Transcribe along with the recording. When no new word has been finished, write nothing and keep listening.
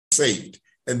saved.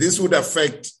 And this would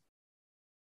affect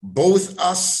both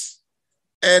us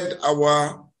and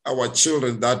our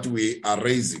children that we are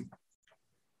raising.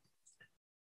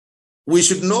 We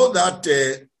should know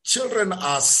that children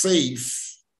are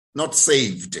safe, not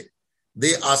saved.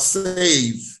 They are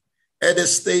saved at a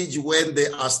stage when they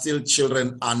are still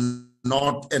children are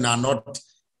not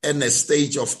in a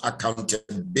stage of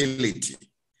accountability.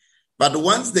 But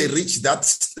once they reach that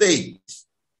stage,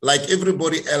 like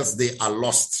everybody else, they are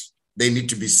lost. They need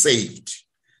to be saved.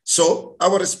 So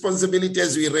our responsibility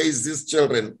as we raise these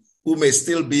children who may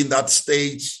still be in that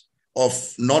stage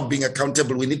of not being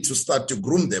accountable, we need to start to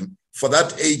groom them for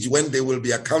that age when they will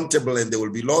be accountable and they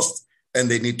will be lost and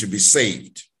they need to be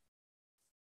saved.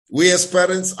 We as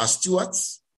parents are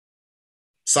stewards.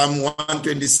 Psalm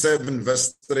 127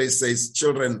 verse 3 says,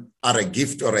 children are a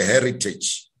gift or a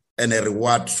heritage and a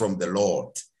reward from the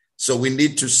Lord. So we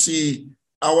need to see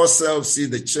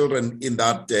the children in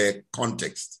that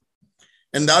context.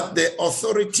 And that the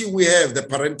authority we have, the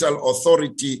parental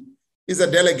authority, is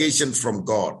a delegation from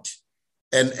God.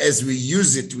 And as we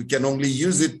use it, we can only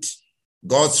use it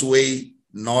God's way,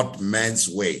 not man's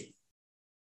way.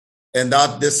 And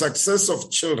that the success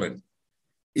of children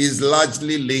is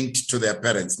largely linked to their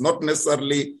parents, not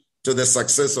necessarily to the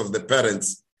success of the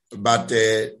parents, but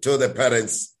to the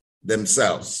parents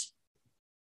themselves.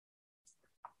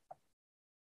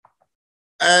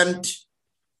 And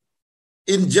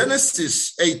in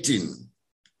Genesis 18,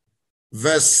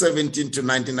 verse 17 to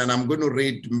 19, and I'm going to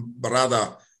read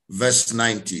rather verse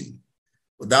 19,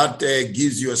 that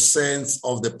gives you a sense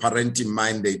of the parenting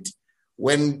mandate.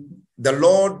 When the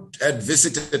Lord had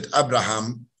visited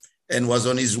Abraham and was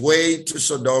on his way to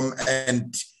Sodom,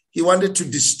 and he wanted to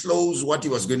disclose what he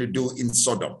was going to do in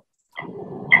Sodom.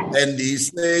 And he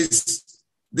says,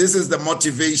 this is the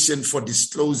motivation for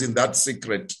disclosing that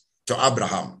secret to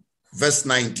Abraham. Verse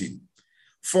 19,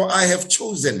 for I have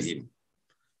chosen him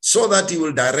so that he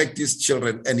will direct his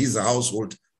children and his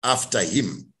household after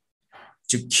him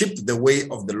to keep the way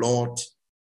of the Lord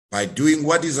by doing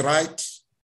what is right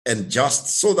and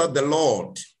just, so that the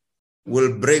Lord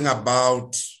will bring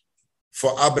about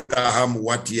for Abraham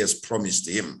what he has promised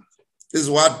him. This is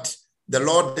what the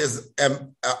Lord has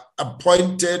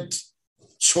appointed,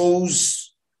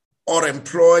 chose, or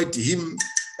employed him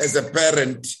as a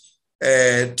parent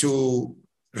to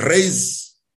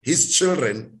raise his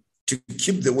children to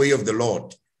keep the way of the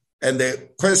Lord. And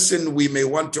the question we may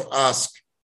want to ask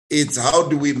is, how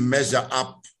do we measure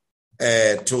up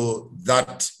to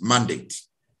that mandate?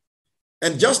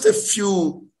 And just a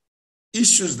few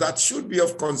issues that should be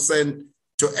of concern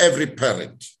to every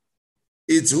parent.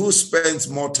 It's who spends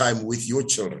more time with your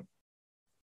children?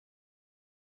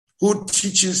 Who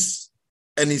teaches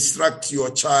and instructs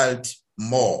your child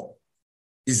more?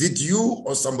 Is it you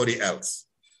or somebody else?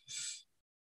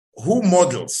 Who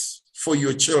models for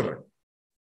your children?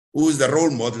 Who is the role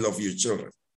model of your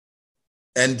children?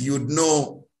 And you'd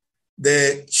know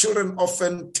the children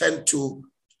often tend to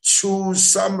choose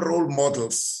some role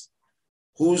models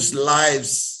whose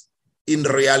lives in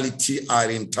reality are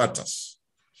in tatters.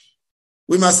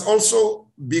 We must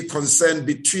also be concerned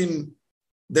between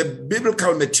the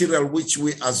biblical material which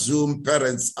we assume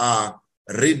parents are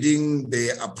reading, they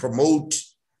are promote,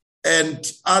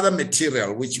 and other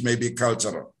material which may be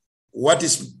cultural. What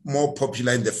is more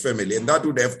popular in the family? And that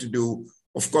would have to do,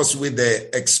 of course, with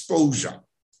the exposure.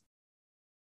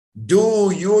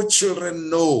 Do your children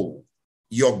know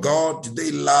your God? Do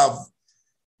they love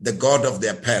the God of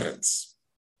their parents?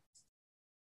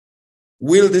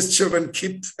 Will these children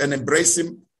keep and embrace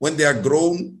him when they are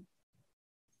grown?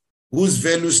 Whose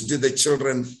values do the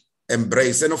children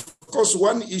embrace? And of course,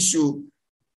 one issue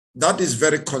that is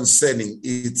very concerning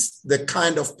is the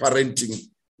kind of parenting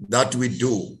that we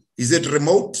do. Is it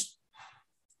remote?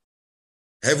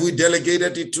 Have we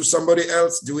delegated it to somebody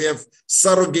else? Do we have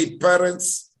surrogate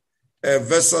parents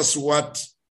versus what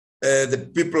the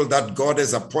people that God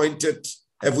has appointed?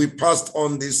 Have we passed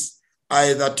on this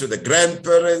either to the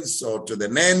grandparents or to the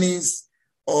nannies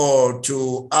or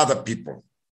to other people?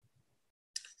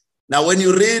 Now, when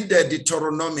you read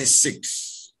Deuteronomy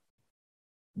 6,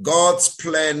 God's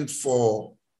plan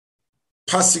for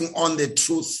passing on the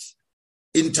truth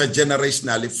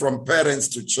intergenerationally from parents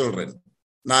to children.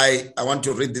 Now, I want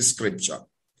to read this scripture.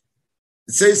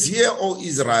 It says, "Hear, O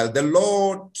Israel, the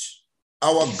Lord,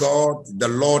 our God, the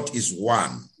Lord is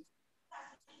one.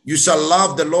 You shall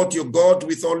love the Lord your God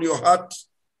with all your heart,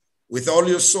 with all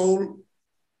your soul,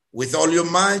 with all your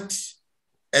might.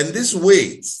 And these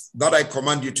words that I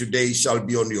command you today shall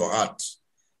be on your heart.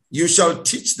 You shall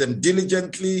teach them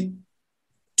diligently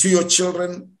to your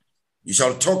children. You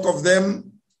shall talk of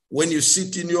them when you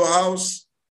sit in your house,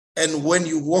 and when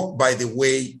you walk by the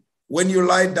way, when you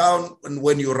lie down and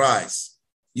when you rise.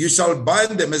 You shall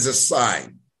bind them as a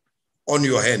sign on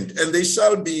your hand, and they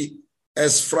shall be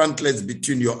as frontlets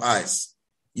between your eyes.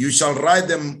 You shall write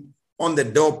them on the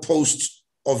doorpost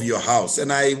of your house.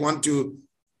 And I want to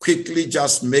quickly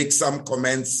just make some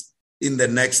comments in the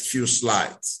next few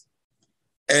slides.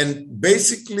 And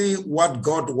basically what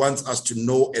God wants us to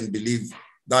know and believe,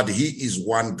 that he is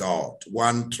one God,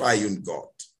 one triune God.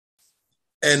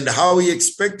 And how he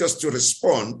expects us to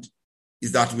respond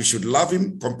is that we should love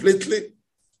him completely.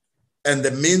 And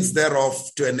the means thereof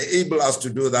to enable us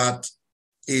to do that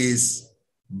is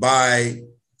by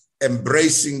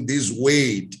embracing this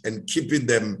word and keeping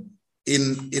them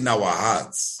in our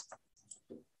hearts.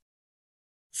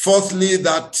 Fourthly,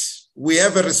 that we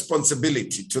have a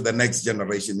responsibility to the next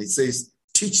generation. It says,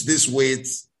 teach these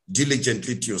words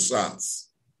diligently to your sons.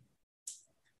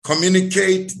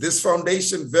 Communicate this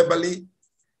foundation verbally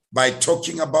by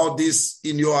talking about this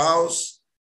in your house,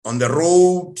 on the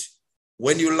road,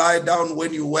 when you lie down,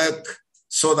 when you work,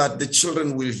 so that the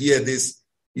children will hear this.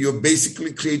 You're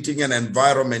basically creating an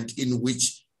environment in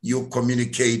which you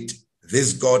communicate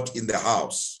this God in the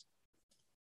house.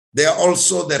 There are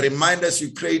also the reminders.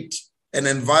 You create an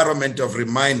environment of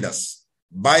reminders,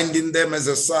 binding them as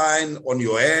a sign on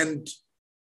your hand.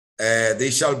 They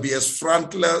shall be as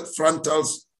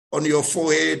frontals on your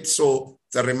forehead. So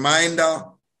the reminder,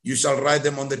 you shall write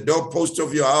them on the doorpost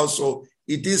of your house. So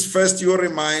it is first your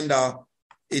reminder.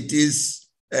 It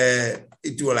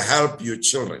will help your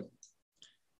children.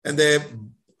 And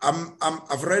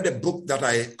I've read a book that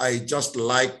I just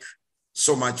like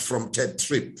so much from Ted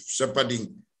Tripp,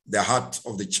 Shepherding the Heart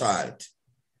of the Child.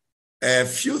 A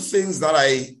few things that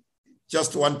I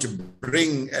just want to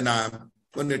bring, and I'm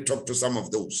going to talk to some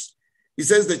of those. He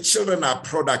says the children are a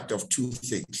product of two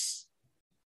things: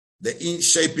 the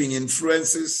shaping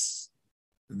influences,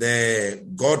 the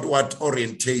Godward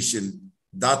orientation.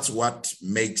 That's what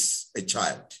makes a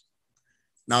child.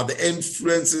 Now, the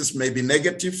influences may be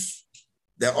negative.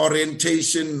 The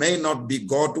orientation may not be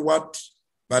Godward,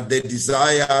 but the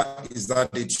desire is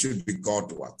that it should be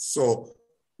Godward. So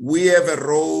we have a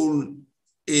role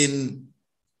in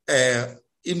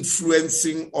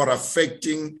influencing or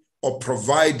affecting or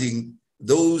providing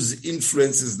those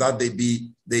influences that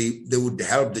they would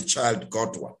help the child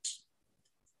Godward.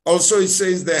 Also, it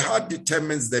says the heart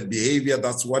determines the behavior.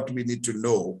 That's what we need to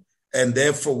know. And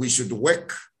therefore, we should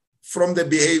work from the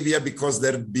behavior, because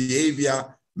their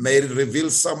behavior may reveal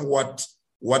somewhat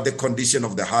what the condition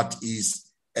of the heart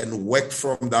is, and work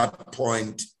from that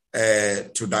point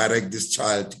to direct this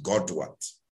child Godward.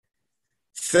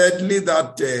 Thirdly,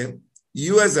 that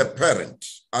you as a parent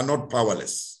are not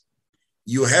powerless.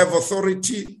 You have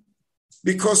authority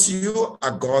because you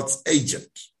are God's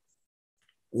agent.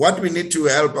 What we need to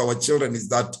help our children is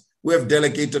that we have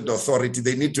delegated authority.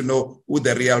 They need to know who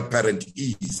the real parent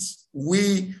is.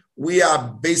 We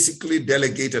are basically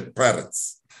delegated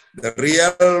parents. The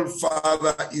real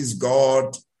father is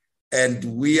God, and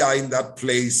we are in that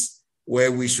place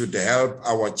where we should help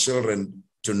our children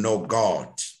to know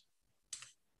God.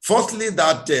 Fourthly,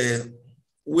 that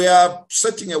we are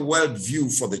setting a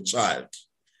worldview for the child,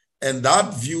 and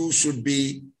that view should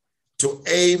be to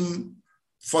aim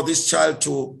for this child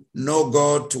to know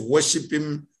God, to worship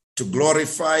him, to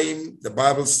glorify him. The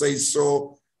Bible says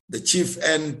so. The chief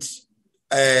end,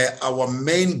 our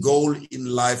main goal in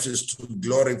life is to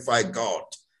glorify God.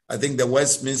 I think the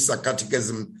Westminster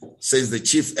Catechism says the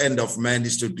chief end of man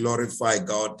is to glorify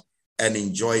God and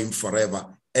enjoy him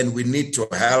forever. And we need to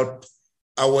help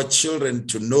our children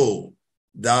to know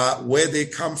that where they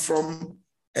come from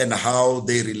and how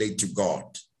they relate to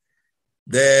God.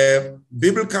 The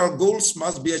biblical goals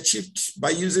must be achieved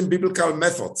by using biblical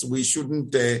methods. We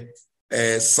shouldn't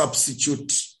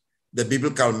substitute the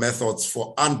biblical methods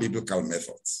for unbiblical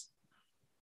methods.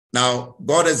 Now,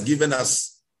 God has given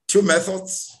us two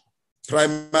methods: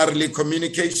 primarily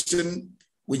communication,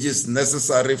 which is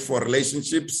necessary for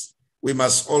relationships. We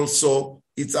must also,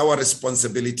 it's our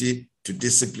responsibility to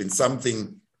discipline,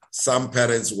 something some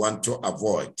parents want to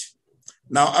avoid.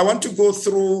 Now, I want to go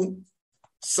through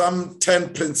some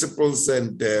 10 principles,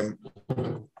 and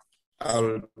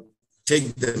I'll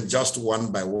take them just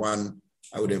one by one.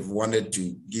 I would have wanted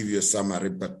to give you a summary,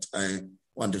 but I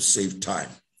want to save time.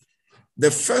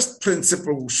 The first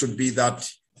principle should be that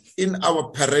in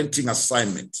our parenting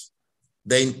assignment,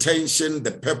 the intention,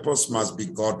 the purpose must be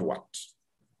Godward.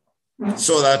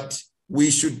 So that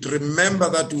we should remember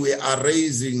that we are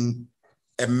raising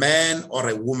a man or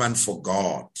a woman for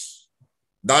God.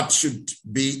 That should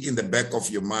be in the back of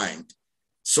your mind,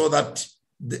 so that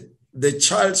the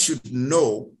child should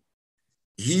know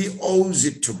he owes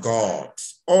it to God.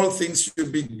 All things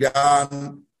should be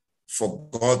done for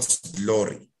God's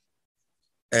glory.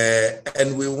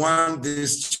 And we want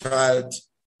this child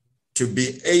to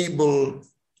be able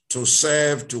to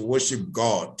serve, to worship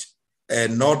God,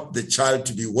 and not the child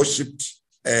to be worshipped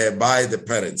by the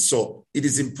parents. So it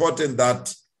is important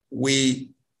that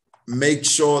we make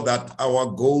sure that our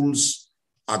goals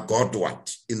are Godward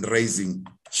in raising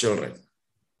children.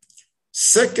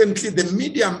 Secondly, the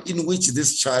medium in which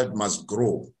this child must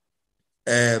grow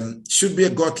should be a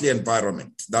godly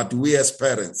environment that we as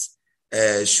parents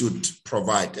should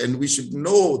provide. And we should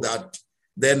know that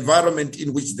the environment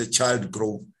in which the child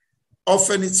grows,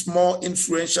 often it's more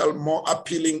influential, more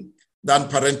appealing than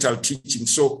parental teaching.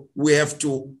 So we have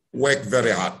to work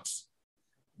very hard.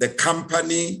 The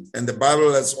company, and the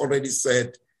Bible has already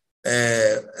said,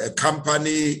 a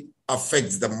company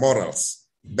affects the morals.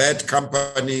 Bad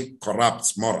company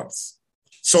corrupts morals.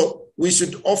 So we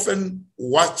should often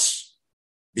watch,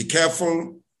 be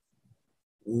careful,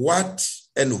 what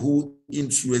and who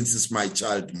influences my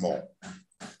child more.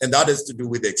 And that has to do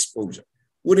with exposure.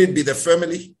 Would it be the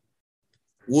family?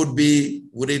 Would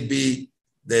it be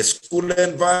the school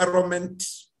environment?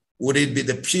 Would it be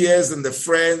the peers and the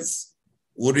friends?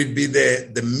 Would it be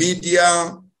the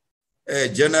media,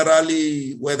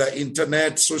 generally, whether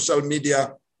internet, social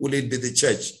media? Will it be the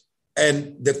church?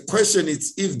 And the question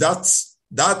is, if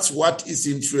that's what is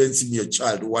influencing your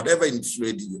child, whatever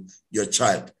influencing your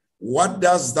child, what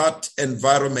does that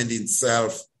environment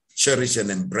itself cherish and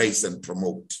embrace and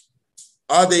promote?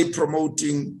 Are they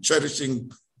promoting,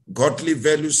 cherishing godly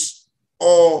values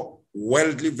or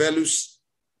worldly values?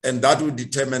 And that will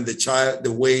determine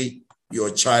the way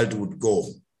your child would go.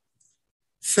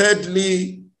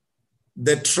 Thirdly,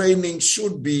 the training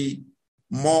should be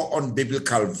more on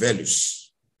biblical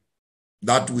values.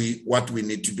 What we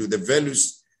need to do, the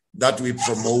values that we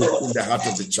promote in the heart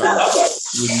of the child,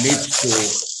 we need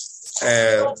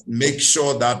to make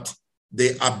sure that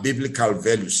they are biblical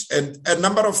values. And a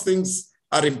number of things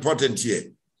are important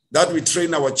here, that we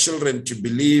train our children to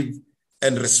believe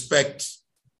and respect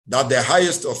that the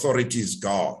highest authority is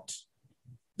God.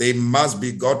 They must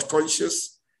be God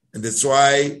conscious, and that's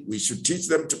why we should teach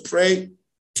them to pray,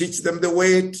 teach them the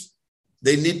word.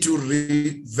 They need to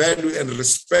value and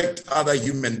respect other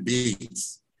human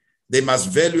beings. They must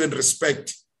value and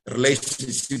respect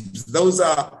relationships. Those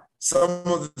are some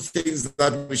of the things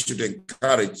that we should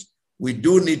encourage. We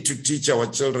do need to teach our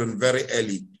children very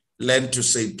early, learn to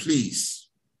say please.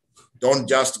 Don't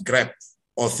just grab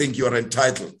or think you're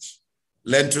entitled.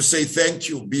 Learn to say thank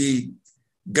you, be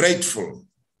grateful.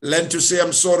 Learn to say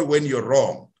I'm sorry when you're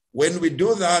wrong. When we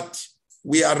do that,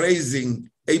 we are raising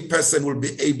a person will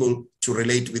be able to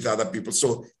relate with other people.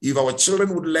 So if our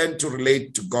children would learn to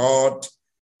relate to God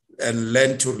and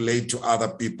learn to relate to other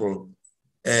people,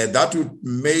 that would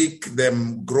make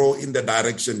them grow in the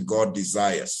direction God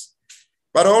desires.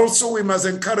 But also we must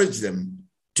encourage them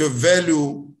to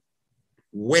value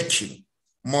working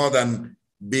more than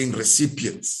being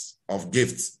recipients of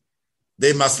gifts.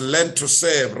 They must learn to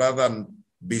serve rather than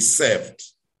be served.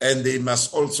 And they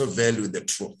must also value the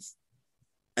truth.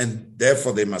 And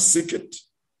therefore they must seek it,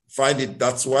 find it.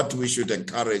 That's what we should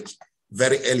encourage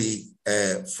very early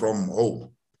from home.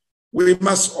 We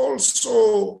must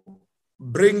also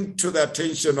bring to the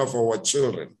attention of our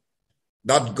children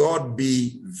that God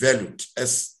be valued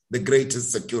as the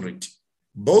greatest security,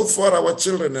 both for our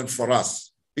children and for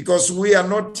us, because we are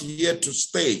not here to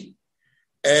stay.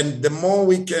 And the more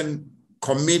we can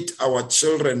commit our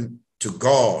children to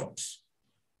God,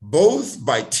 both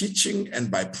by teaching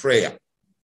and by prayer,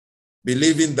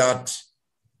 believing that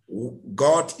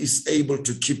God is able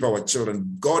to keep our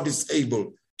children. God is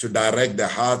able to direct the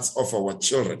hearts of our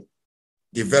children,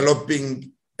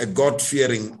 developing a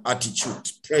God-fearing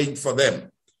attitude, praying for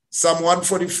them. Psalm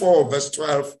 144, verse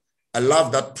 12, I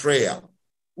love that prayer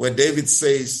where David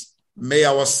says, may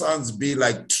our sons be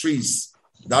like trees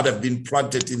that have been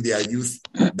planted in their youth,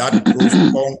 that grow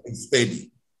strong and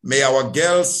steady. May our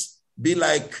girls be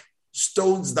like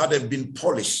stones that have been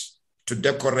polished to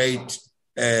decorate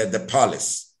the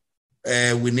palace.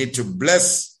 We need to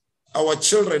bless our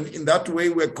children. In that way,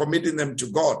 we're committing them to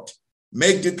God.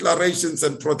 Make declarations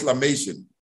and proclamation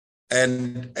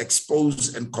and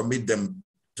expose and commit them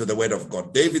to the word of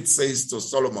God. David says to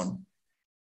Solomon,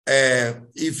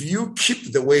 if you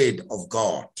keep the word of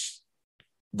God,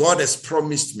 God has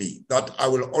promised me that I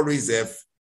will always have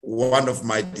one of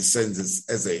my descendants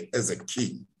as a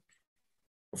king.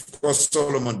 Of course,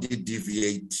 Solomon did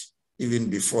deviate even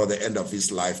before the end of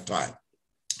his lifetime.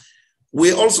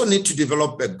 We also need to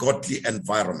develop a godly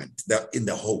environment in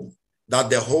the home. that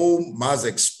the home must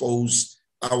expose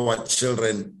our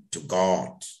children to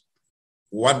God.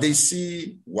 What they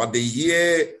see, what they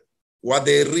hear, what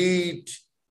they read,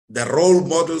 the role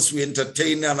models we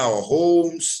entertain in our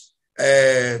homes,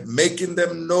 making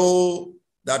them know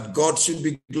that God should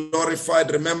be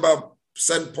glorified. Remember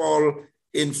St. Paul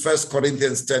in 1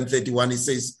 Corinthians 10:31, he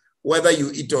says, whether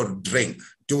you eat or drink,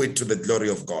 do it to the glory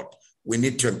of God. We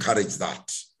need to encourage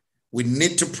that. We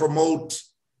need to promote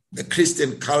the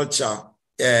Christian culture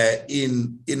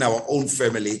in our own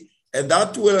family, and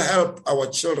that will help our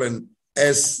children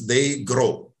as they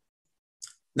grow.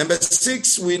 Number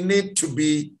 6, we need to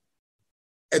be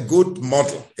a good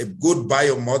model, a good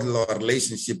bio model or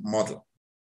relationship model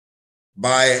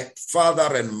by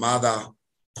father and mother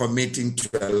committing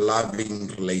to a loving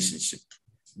relationship.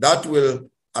 That will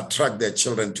attract their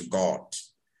children to God.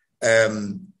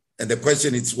 And the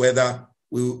question is whether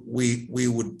we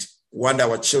would want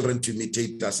our children to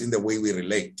imitate us in the way we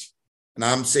relate. And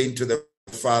I'm saying to the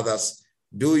fathers,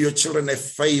 do your children a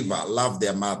favor, love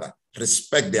their mother,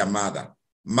 respect their mother.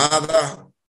 Mother,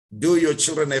 do your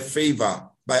children a favor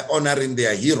by honoring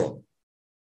their hero.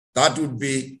 That would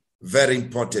be very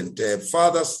important.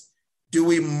 Fathers, do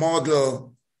we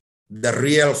model the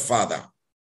real father?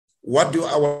 What do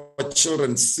our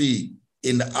children see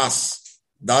in us?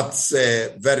 That's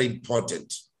very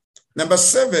important. Number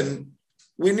 7,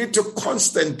 we need to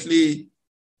constantly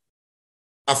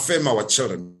affirm our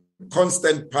children,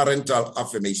 constant parental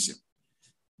affirmation.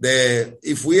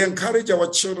 If we encourage our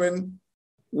children,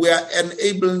 we are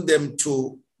enabling them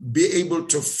to be able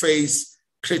to face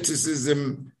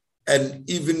criticism and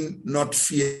even not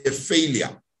fear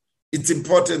failure. It's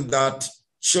important that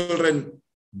children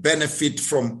benefit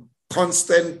from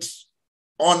constant,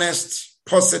 honest,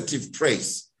 positive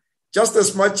praise. Just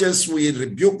as much as we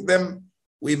rebuke them,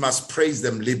 we must praise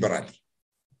them liberally.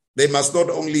 They must not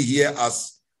only hear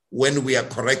us when we are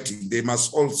correcting, they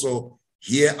must also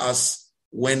hear us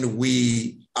when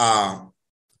we are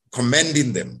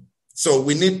commending them. So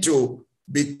we need to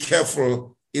be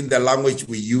careful in the language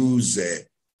we use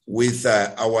with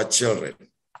our children.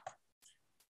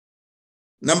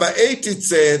 Number 8, it's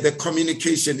the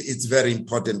communication. It's very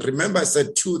important. Remember, I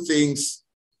said 2 things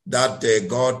that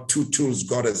 2 tools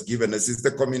God has given us is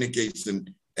the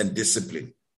communication and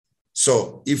discipline.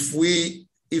 So if we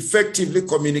effectively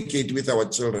communicate with our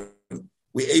children,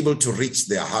 we're able to reach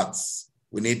their hearts.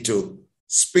 We need to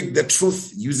speak the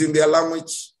truth using their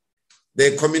language.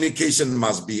 Their communication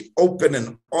must be open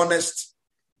and honest.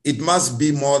 It must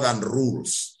be more than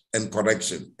rules and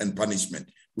correction and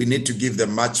punishment. We need to give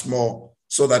them much more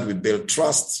so that we build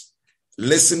trust,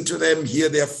 listen to them, hear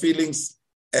their feelings,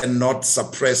 and not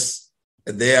suppress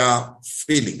their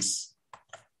feelings.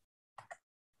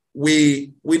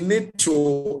 We need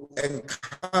to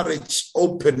encourage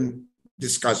open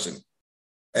discussion.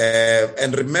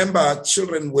 And remember,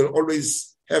 children will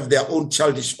always have their own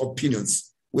childish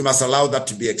opinions. We must allow that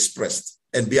to be expressed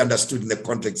and be understood in the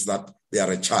context that they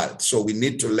are a child. So we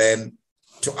need to learn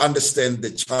to understand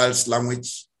the child's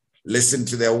language, listen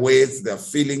to their ways, their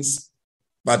feelings,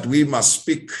 but we must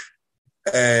speak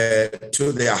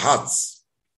to their hearts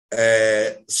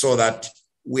so that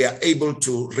we are able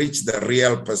to reach the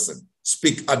real person,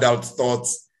 speak adult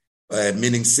thoughts,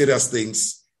 meaning serious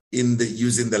things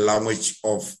using the language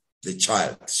of the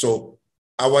child. So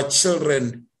our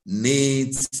children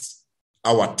need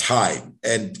our time.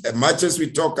 And as much as we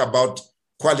talk about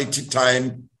quality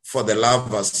time for the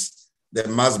lovers, there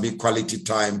must be quality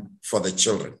time for the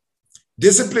children.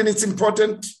 Discipline is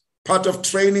important, part of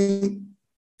training,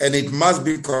 and it must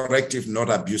be corrective, not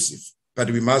abusive,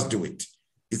 but we must do it.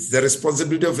 It's the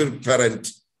responsibility of a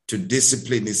parent to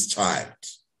discipline his child.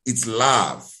 It's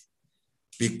love,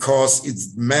 because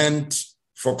it's meant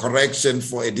for correction,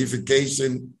 for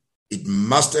edification. It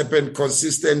must happen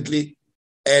consistently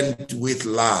and with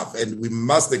love. And we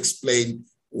must explain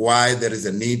why there is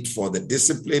a need for the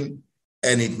discipline,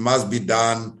 and it must be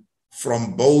done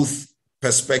from both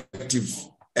perspectives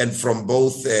and from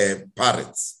both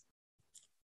parents.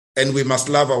 And we must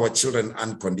love our children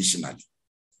unconditionally.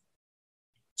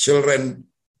 Children,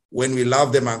 when we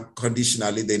love them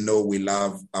unconditionally, they know we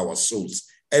love our souls,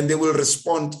 and they will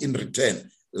respond in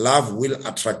return. Love will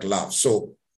attract love.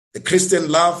 So the Christian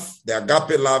love, the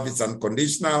agape love, is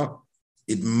unconditional.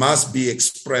 It must be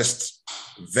expressed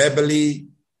verbally.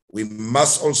 We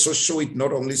must also show it,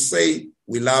 not only say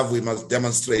we love, we must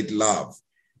demonstrate love.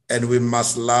 And we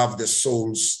must love the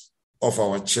souls of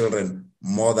our children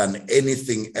more than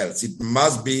anything else. It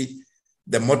must be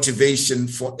the motivation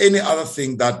for any other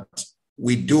thing that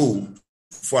we do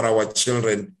for our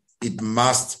children. It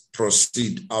must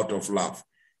proceed out of love.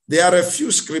 There are a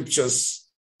few scriptures,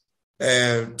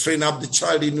 train up the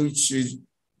child in which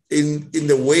in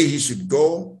the way he should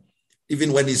go.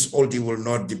 Even when he's old, he will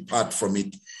not depart from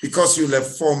it, because you'll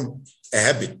have formed a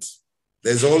habit.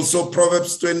 There's also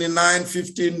Proverbs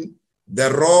 29:15, the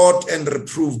rod and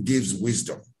reproof gives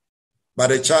wisdom,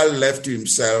 but a child left to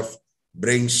himself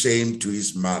brings shame to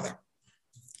his mother.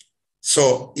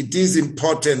 So it is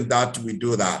important that we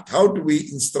do that. How do we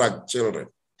instruct children?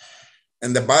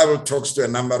 And the Bible talks to a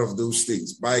number of those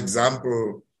things. By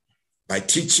example, by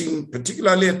teaching,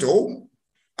 particularly at home.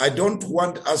 I don't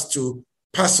want us to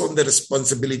pass on the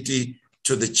responsibility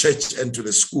to the church and to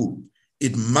the school.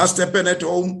 It must happen at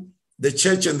home. The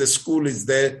church and the school is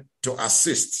there to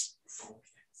assist.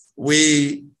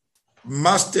 We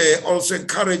must also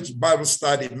encourage Bible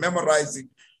study, memorizing.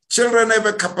 Children have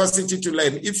a capacity to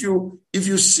learn. If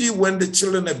you see when the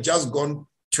children have just gone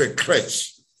to a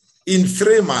crèche in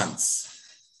 3 months,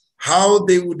 how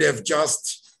they would have just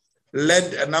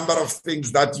learned a number of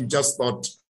things that you just thought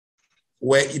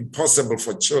were impossible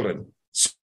for children.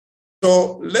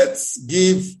 So let's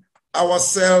give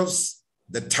ourselves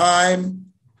the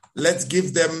time. Let's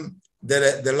give them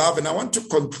the love. And I want to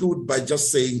conclude by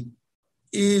just saying,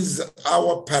 is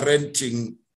our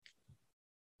parenting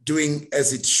doing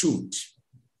as it should?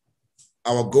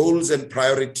 Our goals and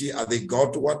priority, are they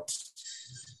Godward?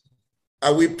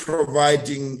 Are we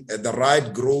providing the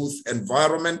right growth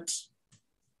environment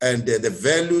and the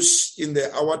values in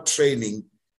our training?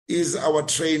 Is our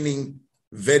training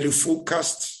value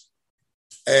focused?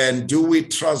 And do we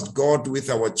trust God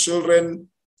with our children?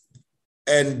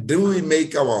 And do we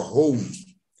make our home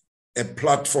a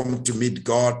platform to meet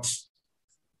God,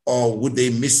 or would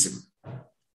they miss him?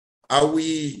 Are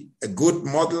we a good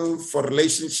model for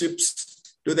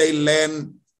relationships? Do they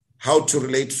learn how to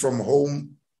relate from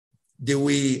home? Do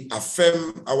we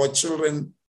affirm our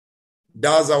children?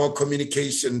 Does our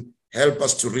communication help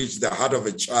us to reach the heart of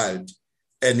a child?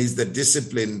 And is the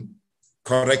discipline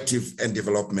corrective and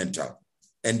developmental?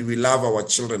 And we love our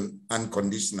children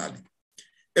unconditionally.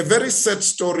 A very sad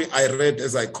story I read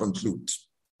as I conclude.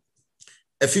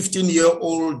 A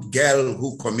 15-year-old girl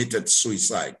who committed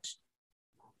suicide.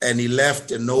 And he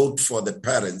left a note for the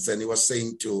parents, and he was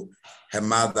saying to her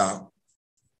mother,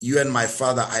 "You and my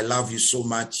father, I love you so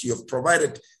much. You have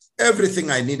provided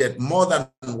everything I needed, more than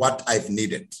what I've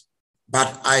needed.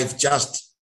 But I've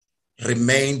just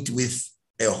remained with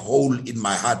a hole in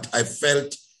my heart. I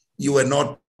felt you were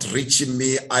not reaching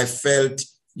me. I felt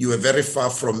you were very far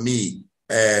from me.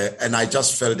 And I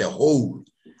just felt a hole.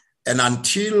 And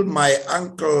until my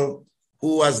uncle,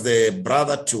 who was the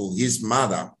brother to his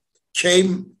mother,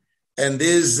 came, and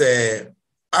this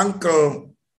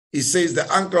uncle, he says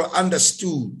the uncle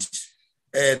understood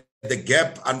the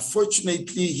gap.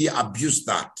 Unfortunately, he abused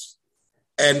that.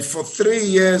 And for 3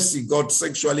 years, he got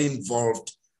sexually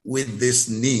involved with this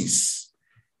niece.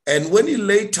 And when he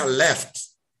later left,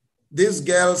 this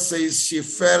girl says she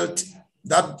felt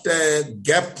that the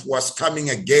gap was coming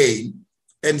again,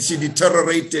 and she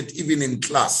deteriorated even in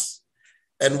class.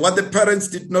 And what the parents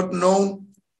did not know,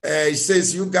 he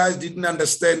says, you guys didn't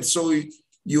understand, so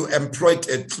you employed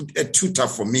a tutor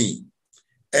for me.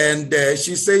 And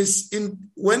she says,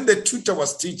 when the tutor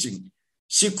was teaching,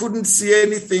 she couldn't see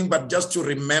anything but just to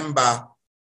remember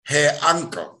her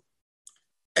uncle.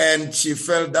 And she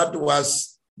felt that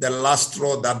was the last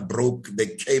straw that broke the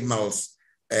camel's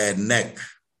neck.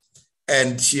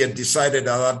 And she had decided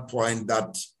at that point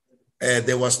that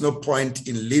there was no point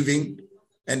in living.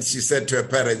 And she said to her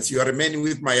parents, you are remaining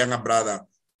with my younger brother.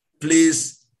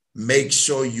 Please make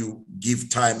sure you give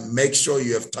time. Make sure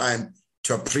you have time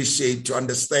to appreciate, to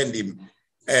understand him,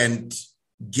 and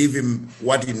give him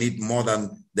what he needs more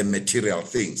than the material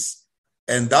things.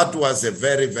 And that was a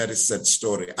very, very sad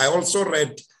story. I also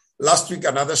read last week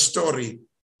another story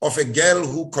of a girl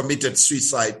who committed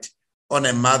suicide on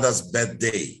a mother's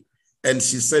birthday. And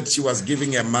she said she was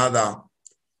giving her mother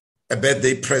a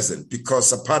birthday present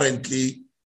because apparently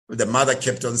the mother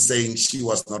kept on saying she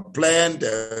was not planned.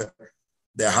 The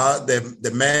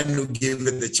man who gave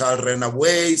it the child ran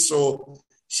away. So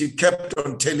she kept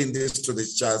on telling this to the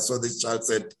child. So the child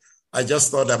said, I just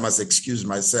thought I must excuse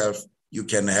myself. You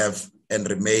can have and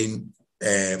remain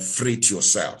free to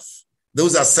yourself.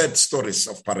 Those are sad stories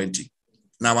of parenting.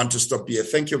 Now I want to stop here.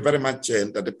 Thank you very much,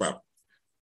 Ndadepa.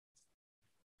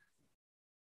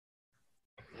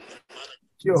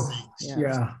 Sure.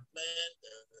 Yeah.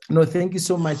 No, thank you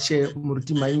so much,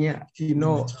 Murutimanya. You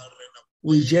know,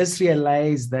 we just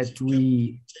realized that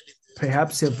we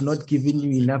perhaps have not given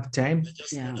you enough time.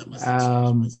 Yeah.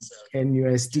 And you're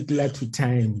a stickler to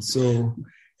time. So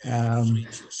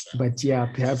But yeah,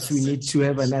 perhaps we need to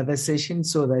have another session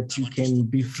so that you can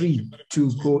be free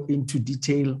to go into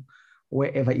detail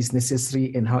wherever is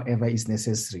necessary and however is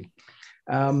necessary.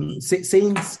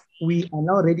 Saints, we are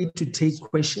now ready to take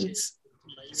questions.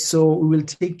 So we will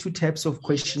take two types of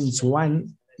questions.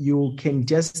 One, you can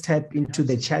just type into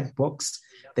the chat box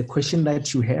the question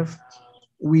that you have.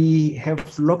 We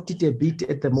have locked it a bit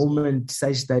at the moment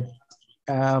such that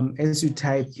as you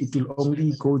type, it will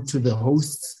only go to the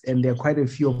hosts, and there are quite a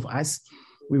few of us.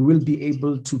 We will be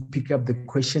able to pick up the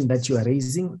question that you are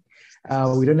raising.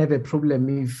 We don't have a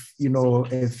problem if,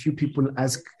 a few people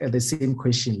ask the same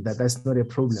question. That's not a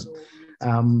problem.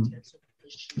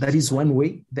 That is one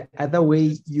way. The other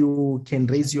way, you can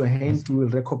raise your hand. We will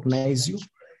recognize you,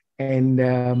 and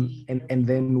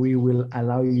then we will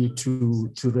allow you to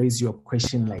raise your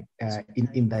question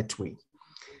in that way.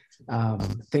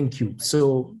 Thank you.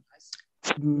 So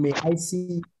may I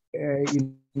see,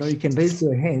 you can raise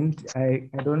your hand. I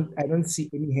don't see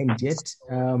any hand yet.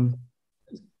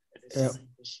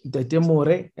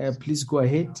 Datemore, please go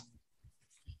ahead.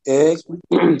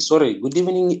 Sorry, good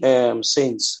evening,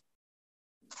 Saints.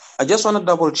 I just want to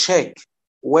double check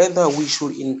whether we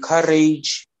should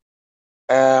encourage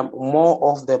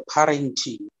more of the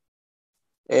parenting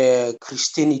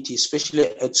Christianity, especially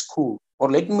at school.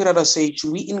 Or let me rather say,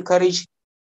 should we encourage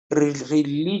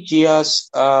religious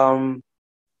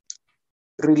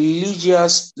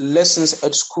lessons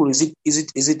at school? Is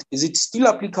it still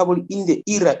applicable in the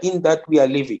era in that we are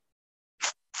living?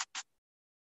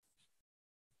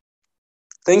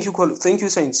 Thank you,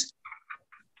 Saints.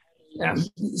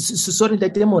 Sorry,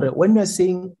 Datemore, when you are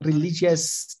saying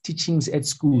religious teachings at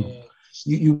school,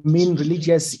 you mean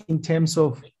religious in terms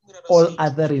of all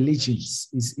other religions?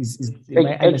 Am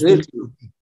I understanding?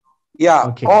 Yeah,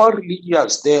 okay. All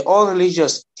religious. They're all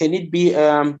religious. Can it be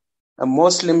a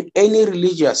Muslim, any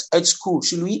religious at school?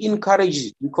 Should we encourage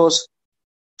it? Because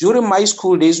during my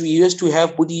school days, we used to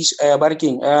have Buddhist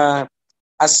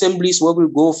assemblies where we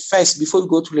go first before we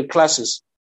go to the classes.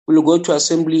 We'll go to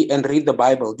assembly and read the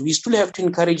Bible. Do we still have to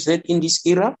encourage that in this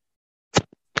era?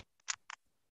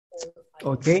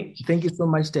 Okay, thank you so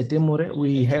much, Datemore.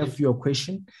 We have your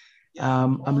question.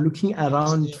 I'm looking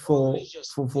around for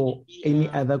any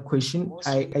other question.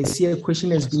 I see a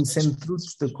question has been sent through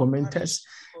to the commenters.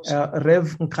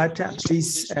 Rev Nkata,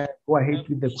 please go ahead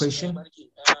with the question.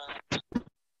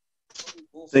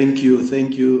 Thank you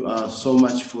so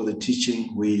much for the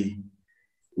teaching. We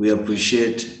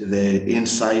appreciate the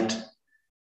insight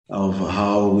of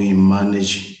how we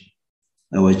manage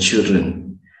our children.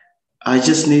 I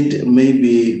just need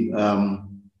maybe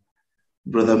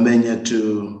Brother Menya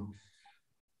to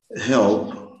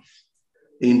help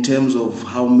in terms of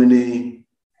I've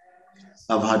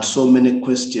had so many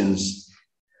questions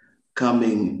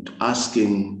coming,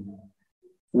 asking,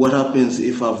 what happens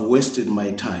if I've wasted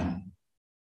my time?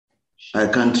 I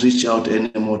can't reach out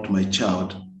anymore to my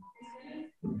child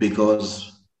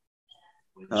because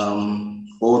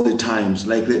all the times,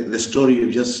 like the story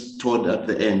you just told at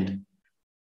the end,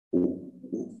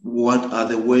 what are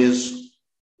the ways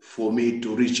for me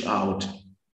to reach out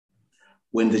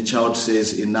when the child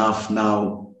says enough,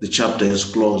 now the chapter is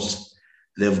closed,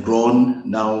 they've grown,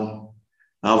 now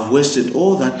I've wasted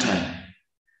all that time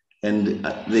and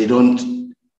they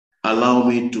don't allow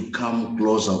me to come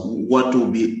closer? What will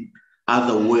be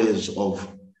other ways of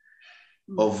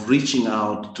reaching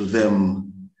out to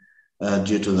them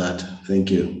due to that?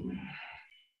 Thank you.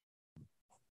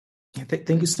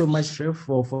 Thank you so much, Rev,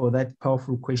 for that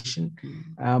powerful question.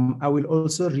 I will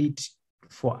also read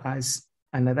for us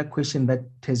another question that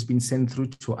has been sent through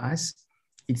to us.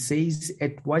 It says,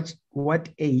 at what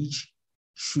age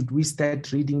should we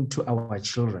start reading to our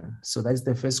children? So that's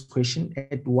the first question.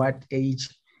 At what age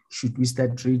should we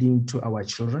start reading to our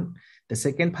children? The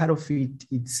second part of it,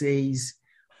 it says,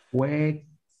 where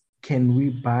can we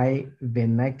buy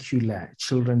vernacular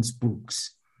children's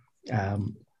books?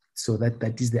 So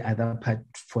that is the other part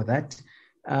for that.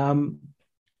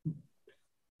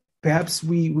 Perhaps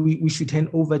we should hand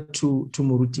over to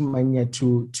Muruti Manya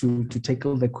to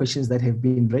tackle the questions that have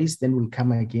been raised. Then we'll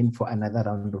come again for another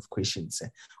round of questions.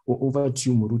 Over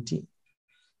to you, Muruti.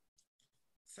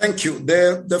 Thank you.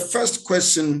 The first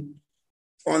question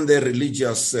on the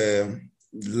religious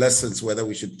lessons, whether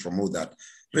we should promote that.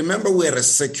 Remember, we're a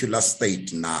secular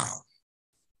state now.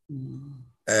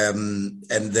 And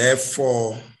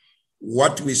therefore,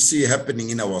 what we see happening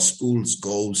in our schools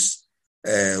goes,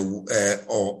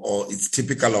 or it's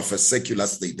typical of a secular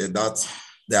state. That's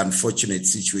the unfortunate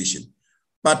situation.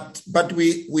 But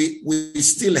we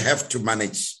still have to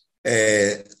manage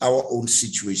our own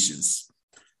situations.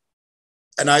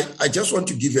 And I just want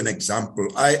to give you an example.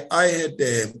 I had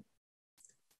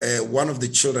one of the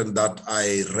children that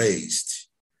I raised,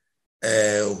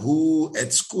 who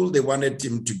at school, they wanted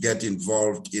him to get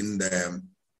involved in the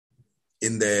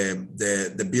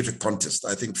beauty contest,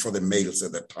 I think for the males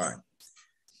at the time.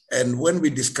 And when we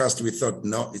discussed, we thought,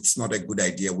 no, it's not a good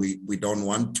idea. We don't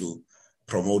want to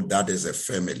promote that as a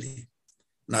family.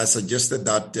 And I suggested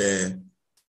that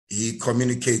he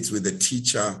communicates with the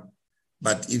teacher,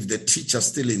 but if the teacher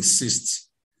still insists,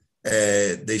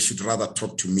 they should rather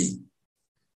talk to me.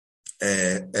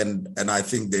 And I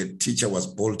think the teacher was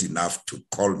bold enough to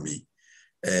call me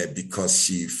because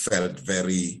she felt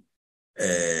very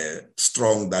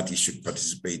strong that he should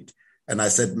participate. And I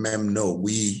said, ma'am, no,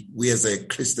 we as a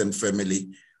Christian family,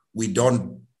 we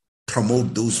don't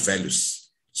promote those values.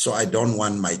 So I don't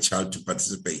want my child to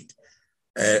participate.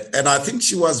 And I think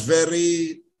she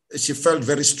felt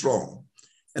very strong.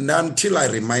 And until I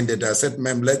reminded her, I said,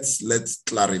 ma'am, let's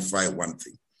clarify one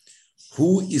thing.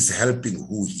 Who is helping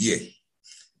who here?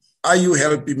 Are you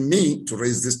helping me to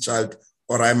raise this child,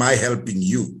 or am I helping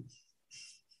you?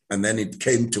 And then it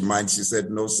came to mind. She said,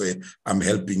 no, sir, I'm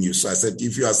helping you. So I said,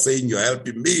 if you are saying you're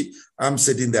helping me, I'm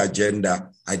setting the agenda.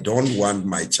 I don't want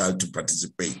my child to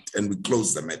participate. And we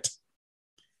closed the matter.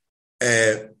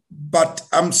 But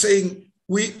I'm saying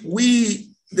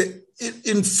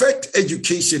in fact,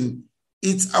 education,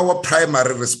 it's our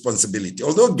primary responsibility.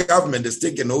 Although government has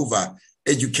taken over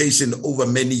education over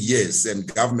many years,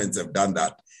 and governments have done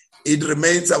that, it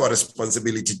remains our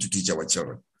responsibility to teach our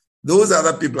children. Those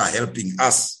other people are helping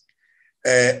us.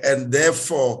 And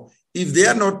therefore, if they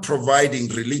are not providing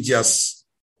religious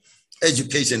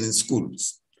education in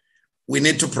schools, we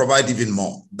need to provide even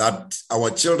more, that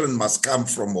our children must come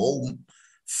from home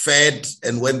fed,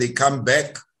 and when they come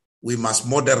back, we must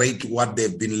moderate what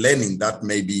they've been learning that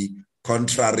may be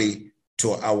contrary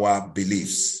to our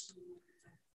beliefs.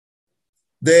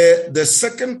 The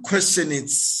second question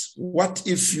is, what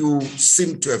if you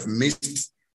seem to have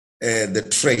missed the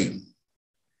train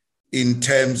in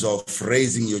terms of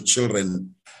raising your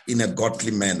children in a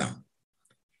godly manner?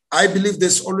 I believe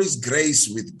there's always grace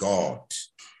with God.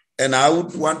 And I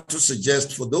would want to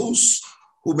suggest for those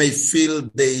who may feel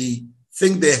they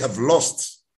think they have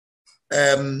lost,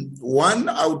 one,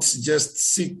 I would suggest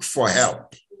seek for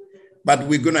help. But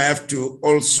we're going to have to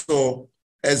also,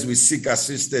 as we seek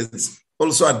assistance,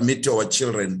 also admit to our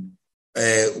children,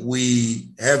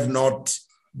 we have not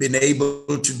been able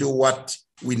to do what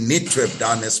we need to have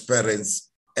done as parents,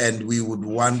 and we would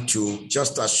want to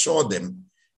just assure them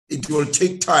it will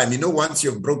take time. Once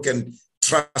you've broken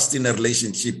trust in a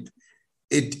relationship,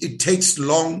 it takes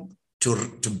long to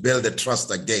build the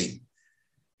trust again.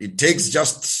 It takes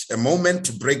just a moment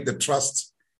to break the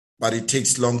trust, but it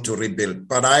takes long to rebuild.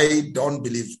 But I don't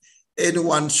believe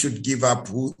anyone should give up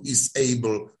who is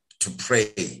able to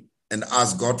pray and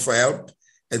ask God for help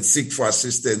and seek for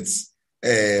assistance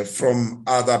from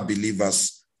other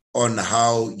believers on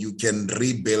how you can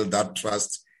rebuild that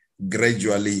trust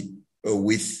gradually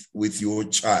with your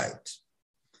child.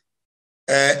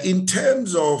 In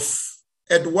terms of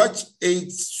at what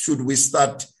age should we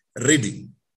start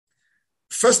reading?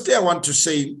 Firstly, I want to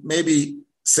say,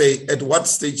 at what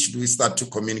stage should we start to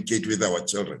communicate with our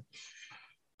children?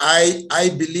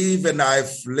 I believe, and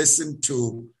I've listened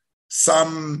to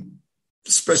some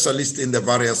specialists in the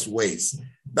various ways,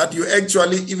 that you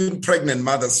actually, even pregnant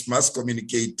mothers must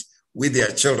communicate with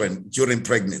their children during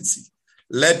pregnancy.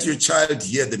 Let your child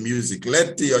hear the music.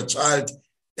 Let your child,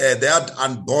 that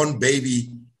unborn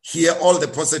baby, hear all the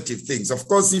positive things. Of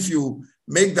course, if you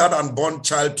make that unborn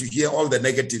child to hear all the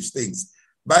negative things,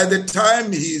 by the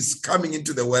time he's coming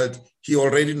into the world, he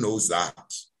already knows that.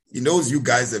 He knows you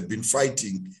guys have been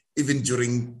fighting even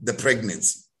during the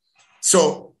pregnancy.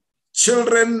 So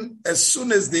children, as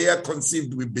soon as they are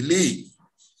conceived, we believe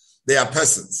they are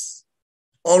persons.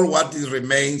 All what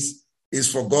remains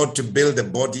is for God to build a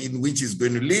body in which he's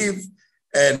going to live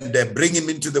and bring him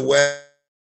into the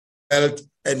world,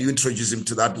 and you introduce him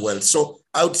to that world. So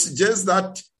I would suggest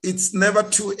that it's never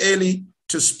too early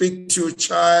to speak to your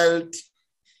child.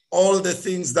 All the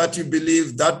things that you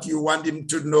believe that you want him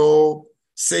to know,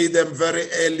 say them very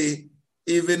early.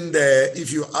 Even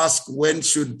if you ask when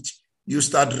should you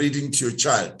start reading to your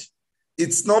child,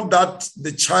 it's not that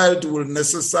the child will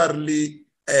necessarily,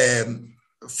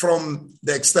 from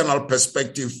the external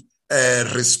perspective,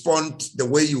 respond the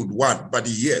way you would want, but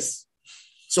yes.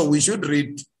 So we should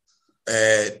read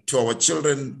to our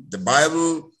children the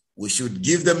Bible. We should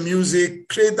give them music,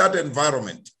 create that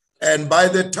environment. And by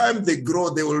the time they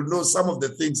grow, they will know some of the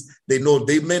things they know.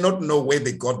 They may not know where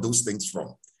they got those things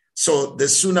from. So the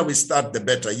sooner we start, the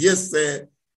better. Yes,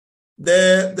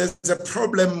 There's a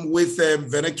problem with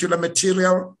vernacular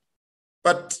material.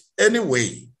 But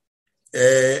anyway,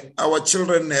 our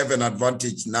children have an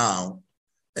advantage now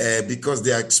because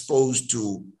they are exposed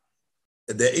to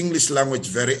the English language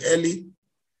very early.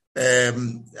 I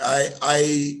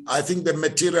think the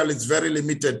material is very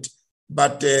limited,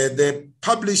 but the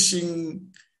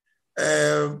publishing,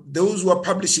 those who are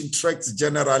publishing tracts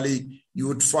generally, you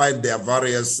would find their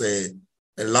various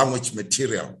language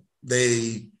material.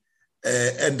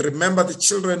 And remember, the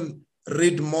children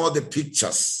read more the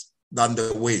pictures than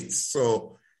the words.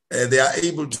 So they are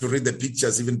able to read the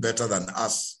pictures even better than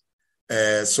us.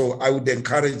 So I would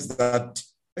encourage that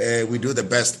we do the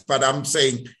best. But I'm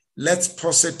saying, let's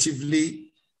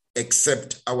positively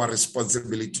accept our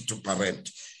responsibility to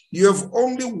parent. You have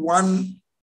only one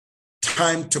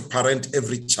time to parent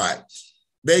every child.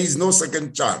 There is no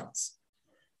second chance.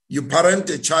 You parent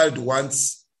a child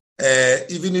once,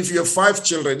 even if you have 5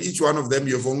 children, each one of them,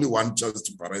 you have only one chance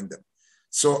to parent them.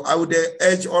 So I would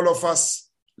urge all of us,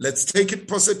 let's take it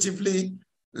positively.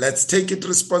 Let's take it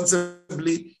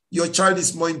responsibly. Your child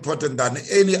is more important than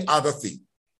any other thing,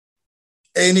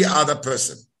 any other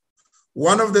person.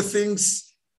 One of the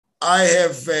things I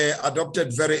have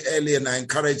adopted very early and I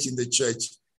encourage in the church,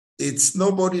 it's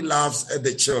nobody laughs at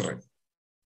the children.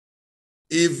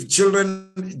 If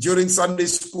children during Sunday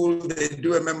school, they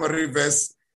do a memory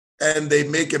verse and they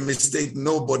make a mistake,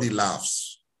 nobody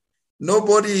laughs.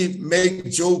 Nobody make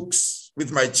jokes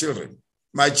with my children.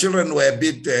 My children were a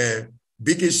bit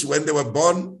biggish when they were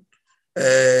born,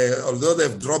 although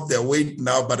they've dropped their weight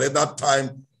now, but at that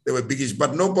time they were biggish.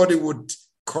 But nobody would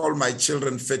call my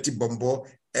children Fatty Bombo,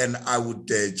 and I would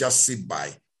just sit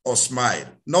by or smile,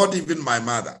 not even my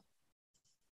mother.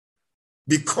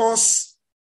 Because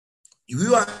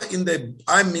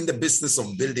I'm in the business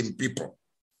of building people.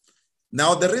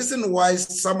 Now, the reason why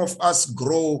some of us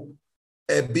grow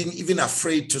being even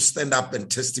afraid to stand up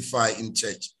and testify in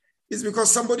church is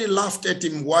because somebody laughed at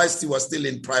him whilst he was still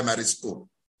in primary school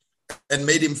and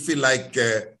made him feel like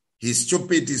he's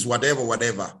stupid, he's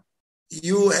whatever.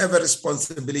 You have a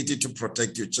responsibility to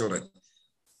protect your children.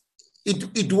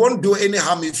 It won't do any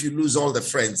harm if you lose all the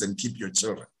friends and keep your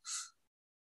children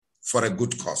for a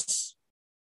good cause.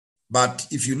 But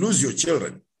if you lose your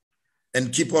children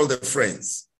and keep all the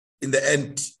friends, in the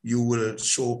end, you will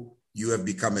show you have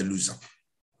become a loser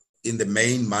in the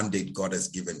main mandate God has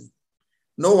given you.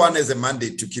 No one has a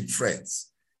mandate to keep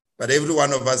friends, but every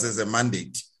one of us has a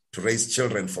mandate to raise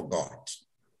children for God.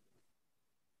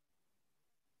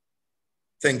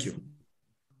 Thank you.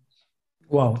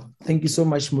 Wow. Thank you so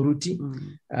much, Muruti.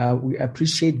 We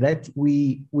appreciate that.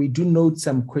 We do note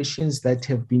some questions that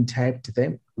have been typed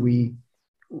then. We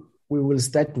will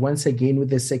start once again with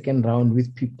the second round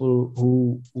with people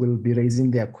who will be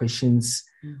raising their questions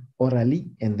orally,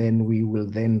 and then we will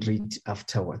then read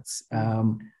afterwards.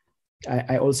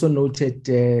 I also noted,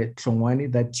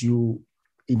 Tlongwane, that you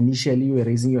initially were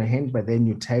raising your hand, but then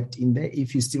you typed in there.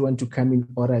 If you still want to come in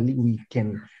orally, we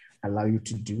can allow you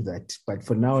to do that. But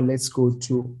for now, let's go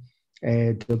to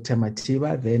Dr.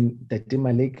 Matiba, then Tate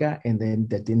Maleka, and then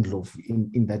Tate Ndlovu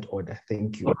in that order.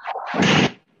 Thank you.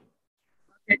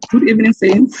 Good evening,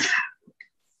 Saints.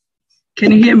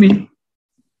 Can you hear me?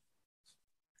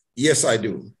 Yes, I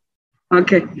do.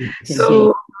 Okay.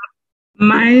 So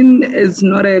mine is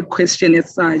not a question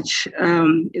as such.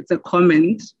 It's a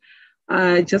comment.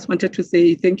 I just wanted to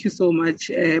say thank you so much,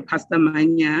 Pastor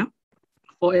Manya,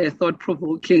 for a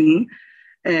thought-provoking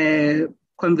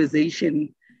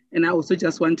conversation. And I also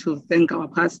just want to thank our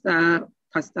pastor,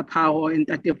 Pastor Pao and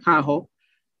Tate Pao,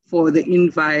 for the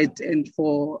invite and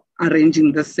for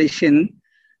arranging this session.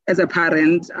 As a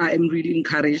parent, I am really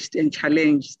encouraged and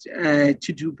challenged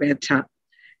to do better.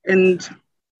 And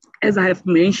as I have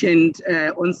mentioned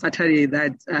on Saturday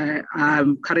that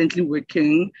I'm currently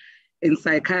working in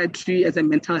psychiatry as a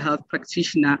mental health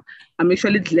practitioner, I'm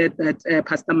actually glad that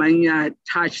Pastor Manya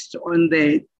touched on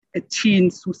the teen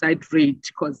suicide rate,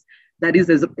 because that is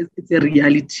it's a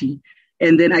reality.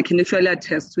 And then I can actually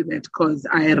attest to that because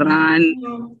I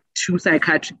run 2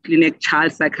 psychiatric clinics,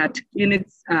 child psychiatric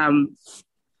clinics,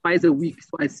 twice a week.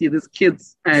 So I see these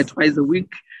kids twice a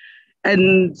week.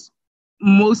 And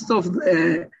most of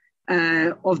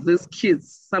these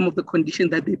kids, some of the conditions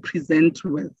that they present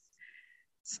with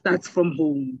starts from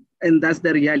home. And that's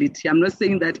the reality. I'm not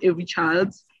saying that every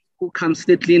child who comes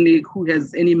to the clinic who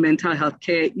has any mental health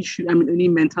care issue, any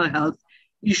mental health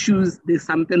issues, there's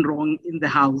something wrong in the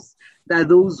house. There are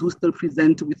those who still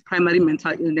present with primary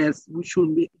mental illness, which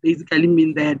will basically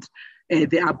mean that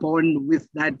they are born with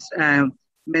that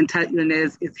mental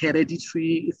illness. It's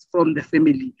hereditary, it's from the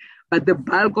family. But the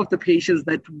bulk of the patients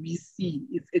that we see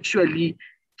is actually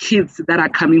kids that are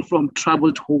coming from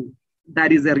troubled home.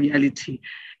 That is a reality.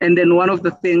 And then one of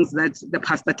the things that the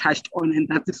pastor touched on, and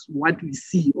that is what we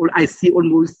see, or I see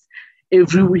almost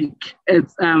every week,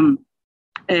 it's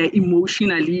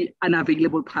emotionally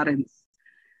unavailable parents.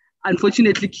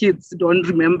 Unfortunately, kids don't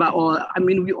remember,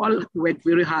 we all work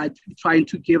very hard trying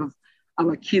to give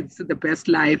our kids the best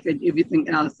life and everything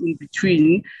else in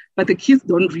between, but the kids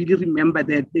don't really remember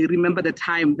that. They remember the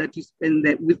time that you spend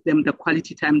with them, the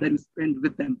quality time that you spend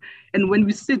with them. And when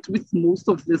we sit with most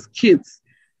of these kids,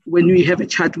 when we have a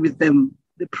chat with them,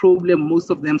 the problem,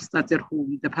 most of them starts at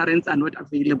home. The parents are not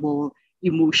available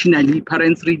emotionally.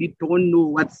 Parents really don't know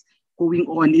what's going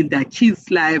on in their kids'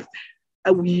 life.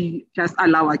 We just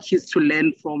allow our kids to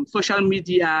learn from social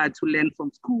media, to learn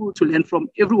from school, to learn from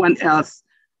everyone else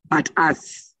but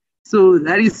us. So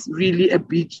that is really a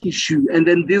big issue. And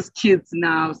then these kids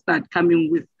now start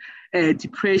coming with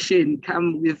depression,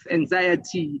 come with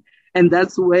anxiety. And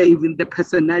that's where even the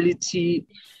personality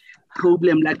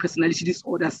problem, like personality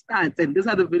disorder, starts. And these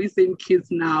are the very same kids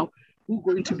now who are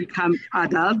going to become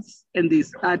adults, and they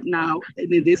start now,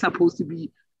 and they're supposed to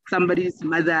be somebody's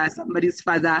mother, somebody's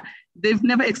father. They've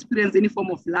never experienced any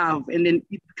form of love, and then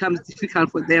it becomes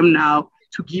difficult for them now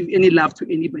to give any love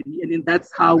to anybody. And then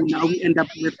that's how now we end up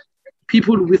with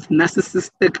people with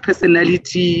narcissistic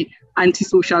personality,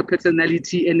 antisocial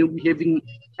personality, and we're having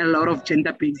a lot of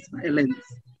gender-based violence.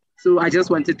 So I just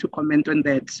wanted to comment on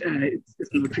that.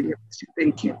 It's not really.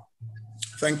 Thank you.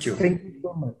 Thank you. Thank you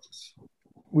so much.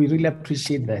 We really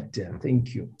appreciate that.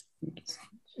 Thank you.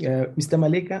 Mr.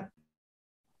 Maleka?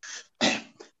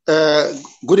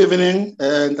 Good evening,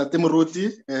 Ntate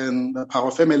Moruti and the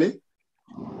Power family.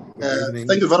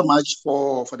 Thank you very much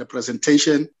for the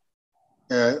presentation.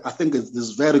 I think it's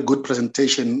this very good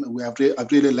presentation.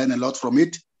 I've really learned a lot from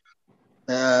it.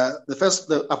 I've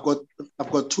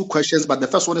got two questions, but the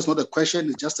first one is not a question;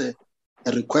 it's just a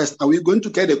request. Are we going to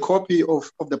get a copy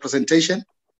of the presentation?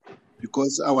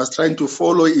 Because I was trying to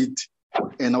follow it,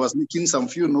 and I was making some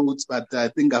few notes, but I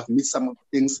think I've missed some of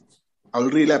the things. I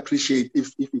would really appreciate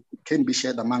if it can be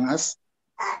shared among us.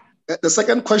 The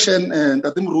second question,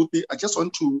 Ntate Moruti, I just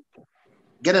want to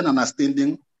get an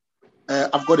understanding.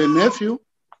 I've got a nephew.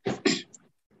 That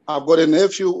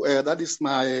is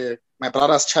my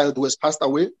brother's child who has passed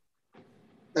away.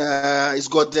 He's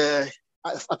got, I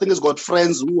think he's got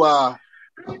friends who are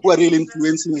really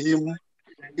influencing him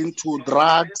into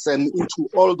drugs and into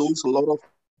all those, a lot of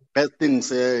bad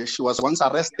things. She was once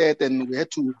arrested, and we had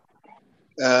to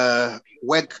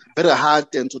work very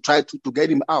hard and to try to get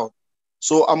him out.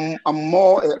 So I'm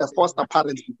more a foster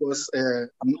parent, because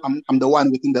I'm the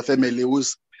one within the family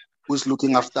who's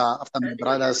looking after my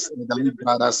the late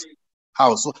brother's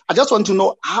house. So I just want to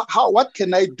know what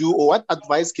can I do, or what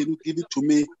advice can you give it to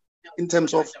me in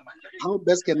terms of how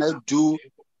best can I do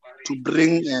to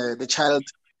bring the child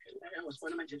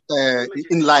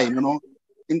in line,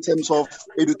 in terms of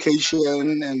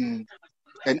education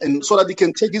and so that he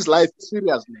can take his life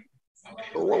seriously.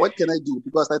 So what can I do?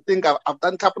 Because I think I've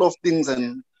done a couple of things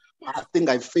and I think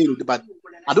I failed, but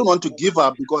I don't want to give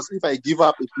up, because if I give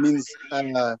up, it means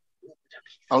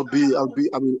I'll be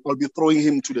throwing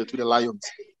him to the lions.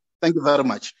 Thank you very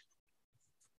much.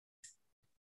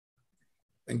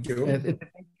 Thank you. Thank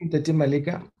you, Ntate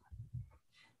Maleka.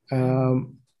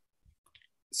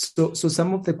 So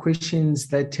some of the questions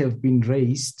that have been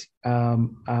raised are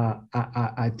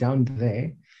down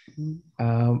there.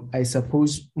 I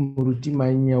suppose Moruti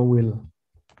Maina will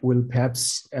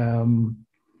perhaps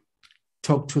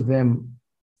talk to them,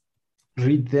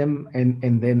 read them,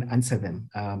 and then answer them.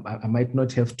 I might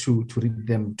not have to read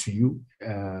them to you.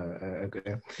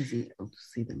 Is he able to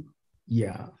see them?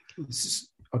 Yeah.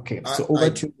 Okay. So over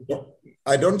to you.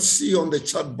 I don't see on the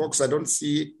chat box, I don't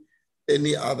see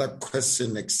any other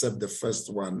question except the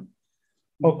first one.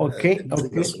 Oh, okay.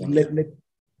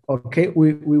 Okay.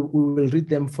 We will read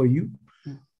them for you.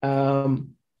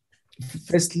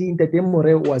 Firstly, Ntate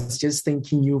More was just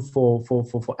thanking you for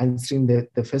answering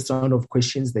the first round of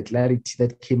questions. The clarity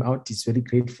that came out is very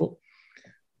grateful.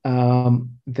 Then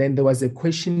there was a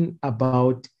question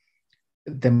about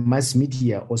the mass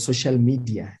media or social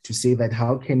media, to say that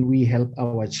how can we help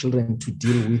our children to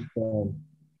deal with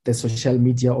the social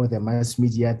media or the mass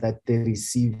media that they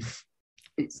receive,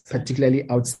 particularly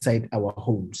outside our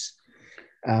homes.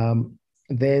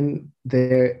 Then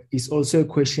there is also a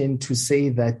question to say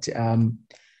that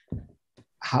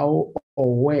how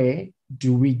or where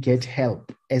do we get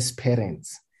help as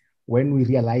parents when we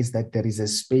realize that there is a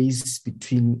space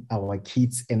between our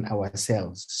kids and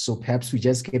ourselves? So perhaps we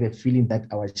just get a feeling that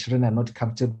our children are not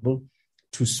comfortable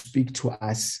to speak to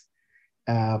us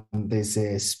there's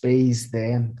a space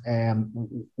there.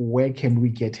 Where can we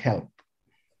get help?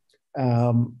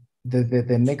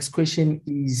 The next question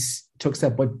talks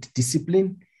about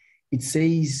discipline. It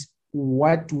says,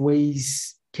 what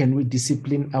ways can we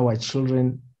discipline our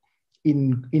children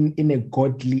in a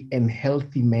godly and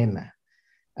healthy manner?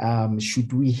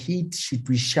 Should we hit? Should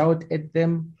we shout at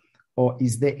them? Or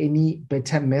is there any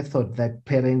better method that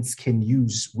parents can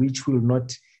use which will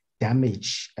not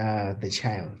damage the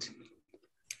child?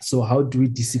 So how do we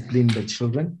discipline the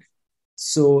children?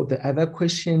 So the other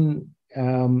question,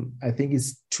 I think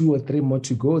it's 2 or 3 more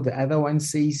to go. The other one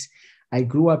says, I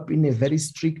grew up in a very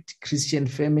strict Christian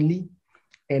family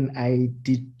and I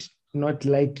did not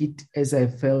like it as I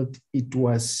felt it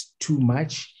was too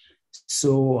much.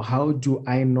 So how do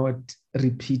I not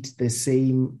repeat the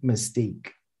same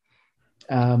mistake?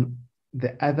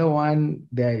 The other one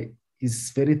that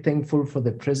is very thankful for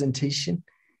the presentation.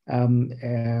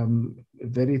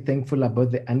 Very thankful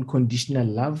about the unconditional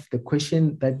love. The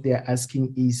question that they're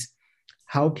asking is,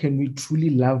 how can we truly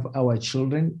love our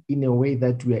children in a way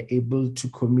that we are able to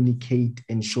communicate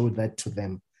and show that to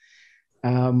them?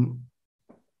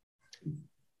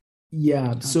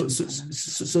 So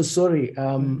sorry.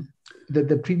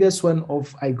 The previous one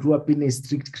of I grew up in a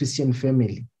strict Christian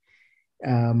family.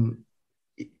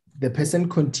 The person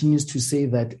continues to say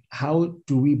that, how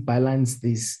do we balance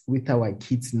this with our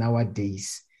kids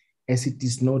nowadays, as it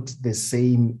is not the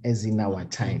same as in our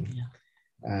time?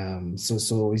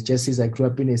 So it just says, I grew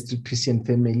up in a strict Christian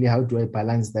family. How do I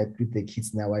balance that with the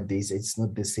kids nowadays? It's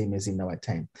not the same as in our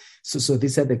time. So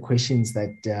these are the questions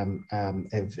that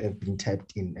have been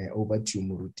typed in. Over to you,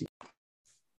 Muruti.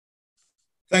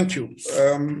 Thank you.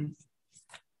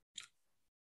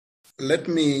 Let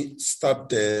me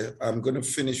start. I'm going to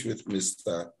finish with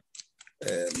Mr.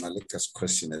 Malika's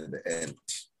question at the end.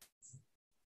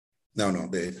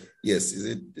 Yes, is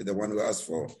it the one who asked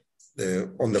for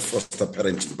on the foster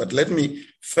parenting? But let me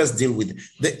first deal with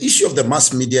the issue of the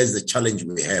mass media is the challenge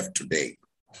we have today.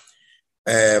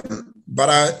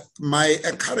 But my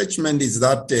encouragement is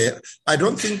that I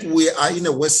don't think we are in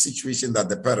a worse situation than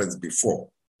the parents before,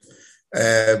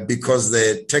 because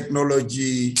the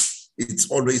technology,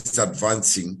 it's always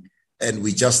advancing, and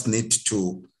we just need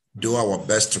to do our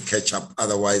best to catch up.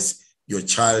 Otherwise, your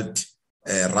child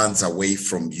runs away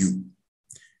from you.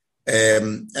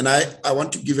 And I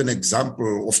want to give an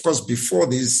example. Of course, before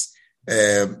this,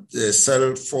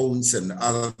 cell phones and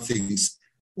other things,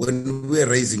 when we're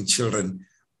raising children,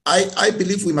 I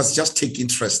believe we must just take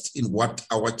interest in what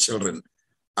our children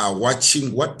are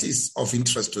watching, what is of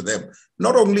interest to them,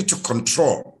 not only to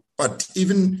control, but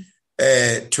even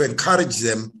to encourage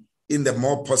them in the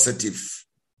more positive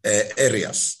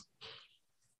areas.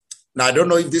 Now, I don't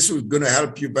know if this is going to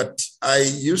help you, but I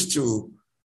used to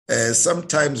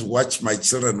sometimes watch my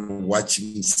children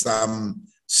watching some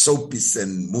soapies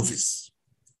and movies.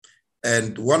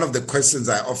 And one of the questions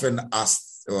I often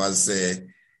asked was,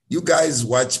 you guys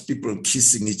watch people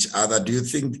kissing each other. Do you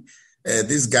think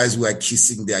these guys who are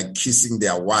kissing, they are kissing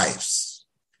their wives?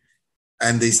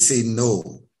 And they say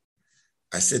no.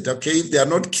 I said, okay, if they are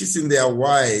not kissing their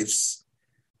wives,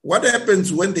 what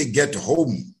happens when they get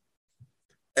home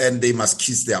and they must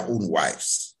kiss their own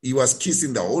wives? He was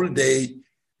kissing the whole day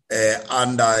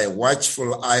under a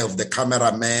watchful eye of the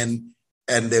cameraman,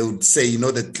 and they would say,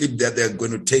 the clip that they're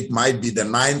going to take might be the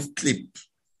 9th clip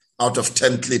out of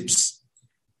 10 clips,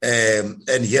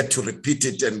 and he had to repeat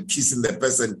it and kissing the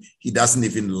person he doesn't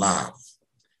even love.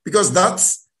 Because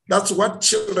that's what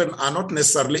children are not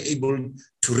necessarily able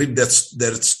to read their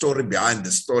story behind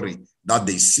the story that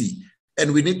they see.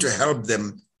 And we need to help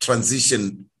them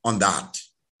transition on that.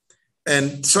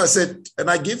 And so I said, and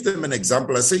I give them an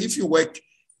example. I say, if you work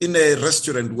in a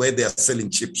restaurant where they are selling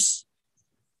chips,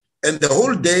 and the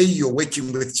whole day you're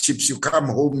working with chips, you come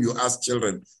home, you ask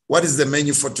children, what is the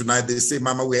menu for tonight? They say,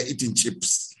 Mama, we are eating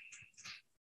chips.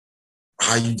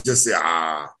 You just say,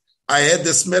 I had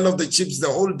the smell of the chips the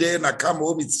whole day, and I come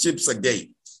home, it's chips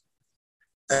again.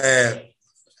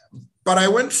 But I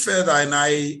went further, and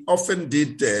I often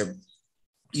did,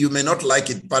 you may not like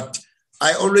it, but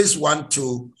I always want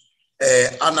to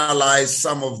analyze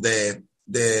some of the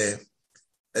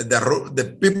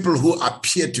people who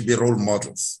appear to be role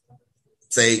models.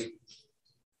 Say,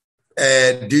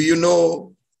 do you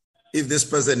know if this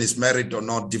person is married or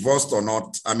not, divorced or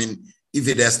not? I mean, if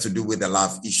it has to do with the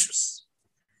love issues.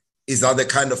 Is that the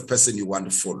kind of person you want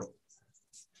to follow?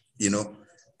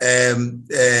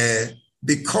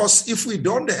 Because if we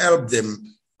don't help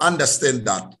them understand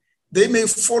that, they may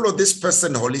follow this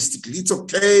person holistically. It's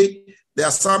okay. There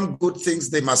are some good things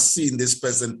they must see in this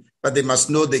person, but they must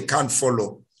know they can't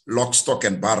follow lock, stock,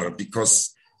 and barrel,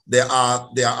 because there are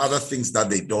other things that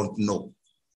they don't know.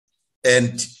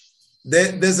 And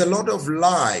there's a lot of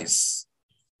lies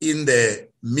in the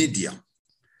media.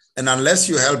 And unless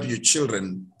you help your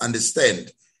children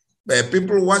understand,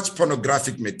 people watch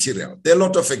pornographic material. There are a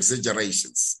lot of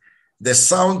exaggerations. The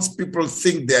sounds people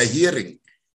think they're hearing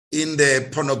in the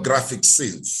pornographic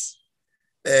scenes.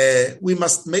 We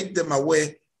must make them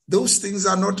aware those things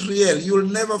are not real. You'll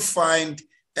never find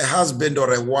a husband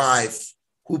or a wife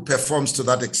who performs to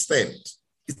that extent.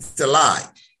 It's a lie.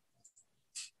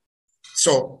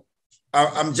 So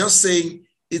I'm just saying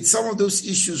it's some of those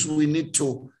issues we need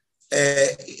to,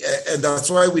 and that's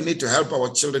why we need to help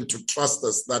our children to trust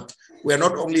us, that we're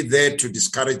not only there to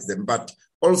discourage them, but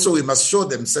also we must show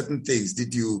them certain things.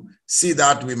 Did you see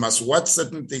that? We must watch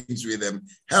certain things with them,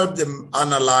 help them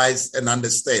analyze and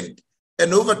understand.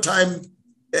 And over time,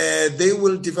 they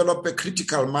will develop a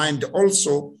critical mind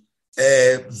also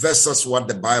versus what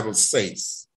the Bible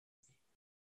says.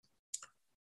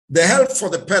 The help for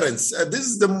the parents. This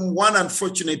is the one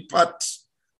unfortunate part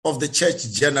of the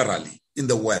church generally in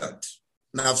the world.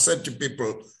 Now, I've said to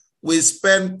people, we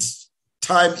spend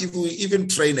time, if we even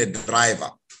train a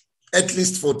driver, at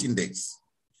least 14 days.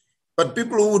 But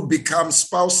people who would become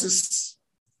spouses,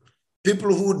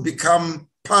 people who would become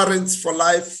parents for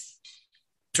life,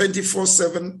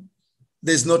 24/7,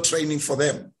 there's no training for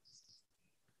them.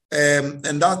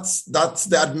 And that's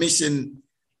the admission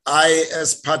I,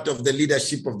 as part of the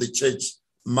leadership of the church,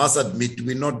 must admit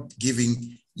we're not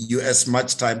giving you as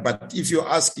much time. But if you're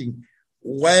asking,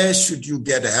 where should you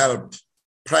get help?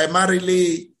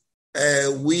 Primarily,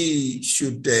 we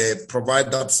should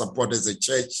provide that support as a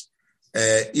church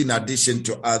in addition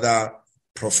to other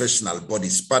professional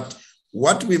bodies. But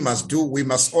what we must do, we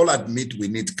must all admit we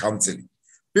need counseling.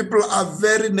 People are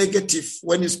very negative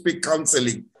when you speak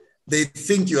counseling. They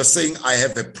think you're saying, I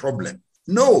have a problem.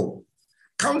 No,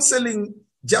 counseling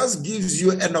just gives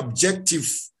you an objective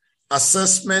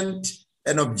assessment,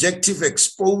 an objective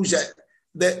exposure.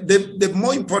 The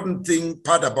more important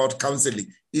part about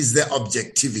counseling is the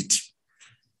objectivity.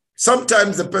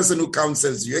 Sometimes the person who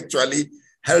counsels you actually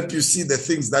help you see the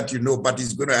things that you know, but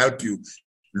is going to help you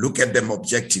look at them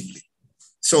objectively.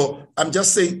 So I'm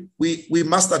just saying we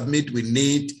must admit we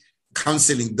need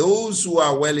counseling. Those who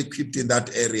are well equipped in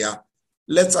that area,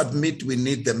 let's admit we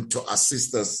need them to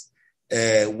assist us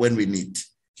when we need.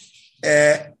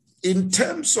 In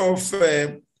terms of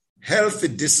healthy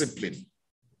discipline,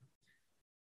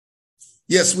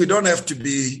 yes, we don't have to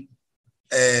be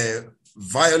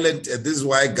violent. This is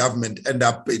why government end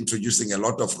up introducing a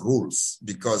lot of rules,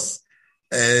 because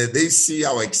they see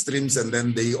our extremes and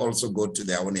then they also go to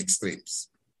their own extremes.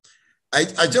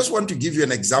 I just want to give you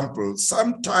an example.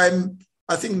 Sometime,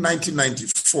 I think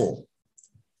 1994,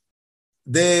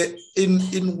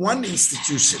 in one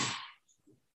institution,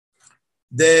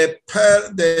 I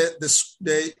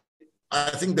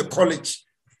think the college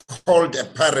called a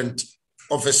parent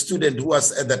of a student who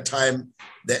was at the time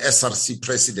the SRC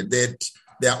president. They had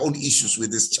their own issues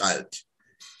with this child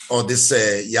or this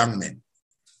young man.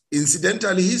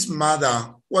 Incidentally, his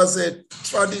mother was a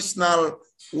traditional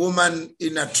woman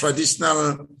in a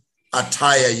traditional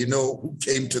attire, who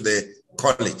came to the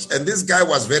college. And this guy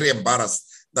was very embarrassed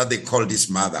that they called his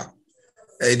mother.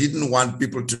 He didn't want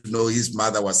people to know his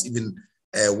mother was even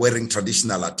wearing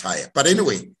traditional attire. But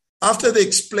anyway, after they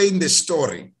explained the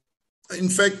story, in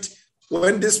fact,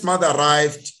 when this mother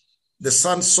arrived, the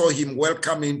son saw him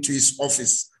welcome into his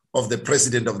office of the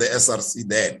president of the SRC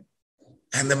then.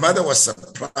 And the mother was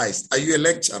surprised. Are you a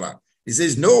lecturer? He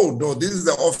says, no, this is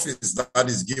the office that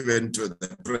is given to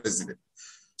the president.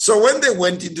 So when they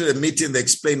went into the meeting, they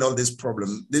explained all this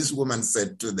problem. This woman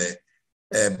said to the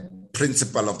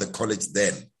principal of the college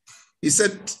then, he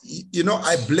said,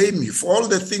 I blame you for all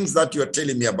the things that you're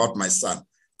telling me about my son.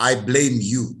 I blame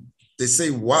you. They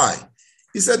say, why?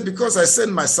 He said, because I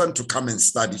sent my son to come and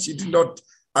study. She did not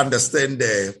understand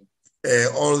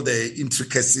all the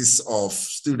intricacies of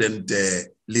student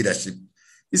leadership.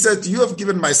 He said, you have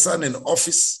given my son an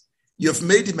office. You have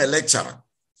made him a lecturer.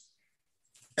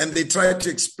 And they tried to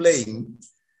explain.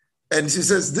 And she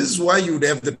says, this is why you would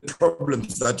have the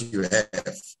problems that you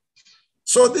have.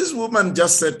 So this woman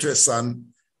just said to her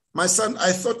son, my son,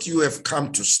 I thought you have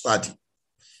come to study.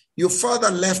 Your father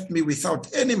left me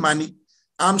without any money.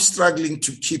 I'm struggling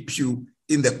to keep you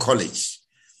in the college.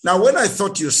 Now, when I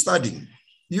thought you're studying,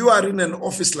 you are in an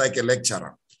office like a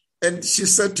lecturer. And she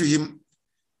said to him,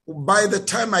 by the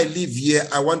time I leave here,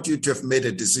 I want you to have made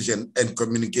a decision and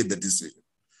communicate the decision.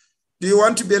 Do you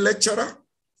want to be a lecturer?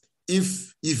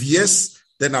 If yes,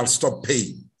 then I'll stop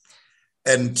paying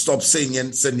and stop saying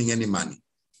and sending any money.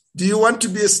 Do you want to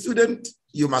be a student?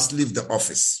 You must leave the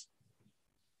office.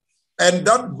 And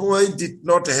that boy did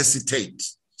not hesitate.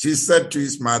 He said to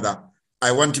his mother,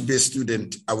 I want to be a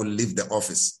student. I will leave the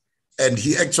office. And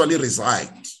he actually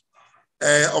resigned.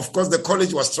 Of course, the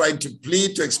college was trying to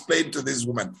plead, to explain to this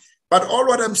woman. But all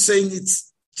what I'm saying,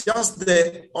 it's just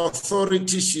the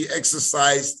authority she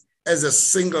exercised as a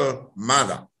single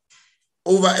mother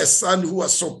over a son who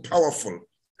was so powerful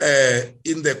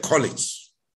in the college.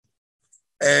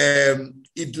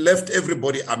 It left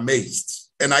everybody amazed.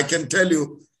 And I can tell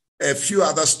you a few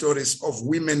other stories of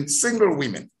women, single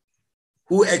women,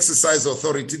 who exercise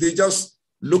authority. They just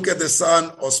look at the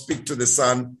son or speak to the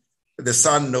son. The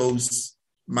son knows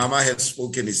Mama has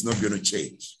spoken, it's not going to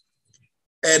change.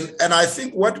 And I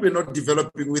think what we're not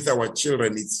developing with our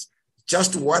children is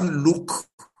just one look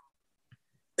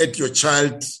at your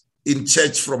child in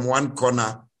church from one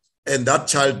corner, and that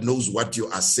child knows what you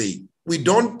are saying. We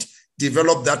don't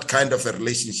develop that kind of a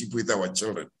relationship with our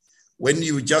children. When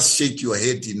you just shake your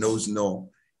head, he knows no.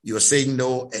 You're saying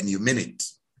no, and you mean it.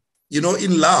 You know,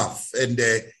 in love. And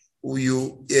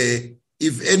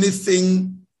if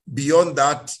anything beyond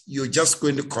that, you're just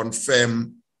going to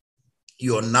confirm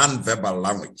your non-verbal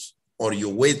language or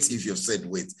your words if you've said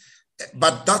words.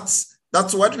 But that's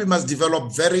what we must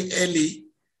develop very early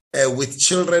with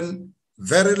children,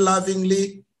 very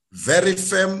lovingly, very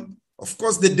firm. Of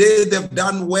course, the day they've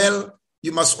done well,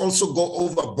 you must also go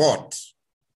overboard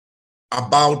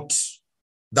about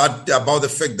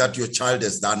the fact that your child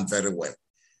has done very well.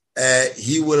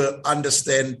 He will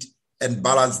understand and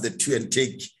balance the two and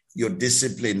take your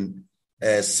discipline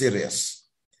serious.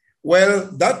 Well,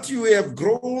 that you have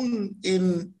grown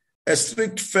in a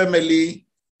strict family,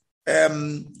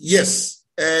 yes,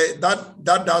 that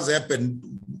does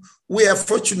happen. We are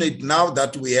fortunate now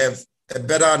that we have a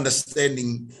better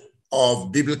understanding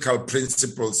of biblical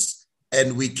principles,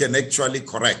 and we can actually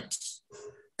correct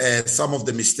some of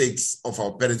the mistakes of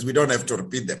our parents. We don't have to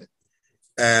repeat them.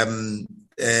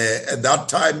 At that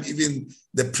time, even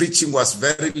the preaching was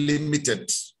very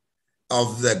limited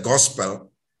of the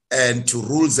gospel and to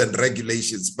rules and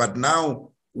regulations. But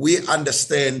now we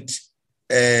understand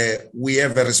we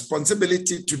have a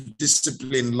responsibility to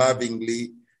discipline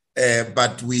lovingly,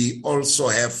 but we also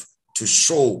have to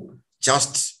show,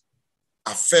 just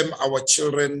affirm our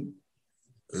children,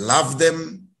 love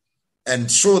them,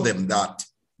 and show them that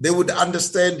they would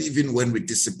understand even when we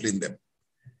discipline them.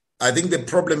 I think the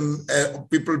problem,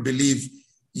 people believe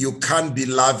you can't be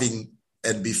loving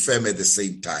and be firm at the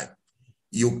same time.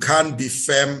 You can't be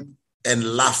firm and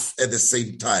laugh at the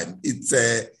same time. It's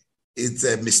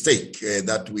a mistake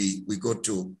that we go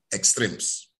to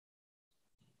extremes.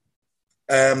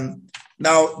 Now,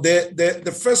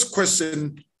 the first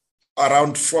question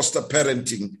around foster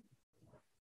parenting,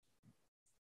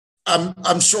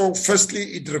 I'm sure, firstly,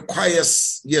 it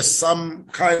requires, yes, some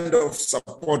kind of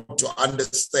support to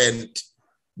understand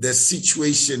the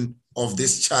situation of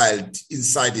this child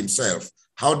inside himself.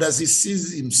 How does he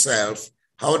see himself?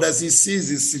 How does he see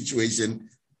this situation?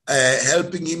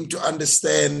 Helping him to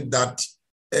understand that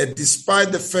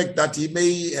despite the fact that he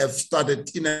may have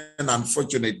started in an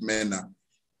unfortunate manner,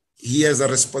 he has a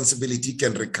responsibility,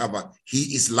 can recover.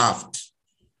 He is loved.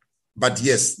 But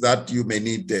yes, that you may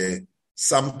need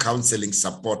some counseling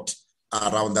support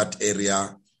around that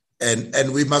area.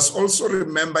 And we must also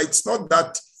remember, it's not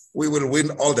that we will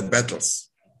win all the battles,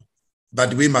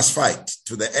 but we must fight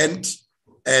to the end.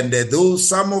 And though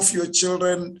some of your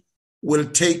children will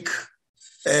take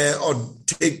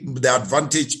the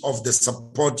advantage of the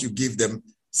support you give them,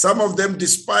 some of them,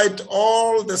 despite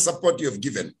all the support you have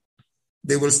given,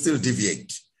 they will still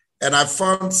deviate. And I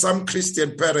found some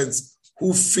Christian parents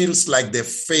who feels like they've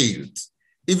failed,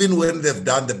 even when they've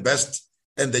done the best,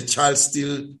 and the child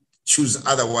still choose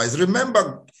otherwise.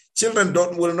 Remember, children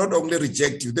will not only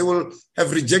reject you, they will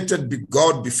have rejected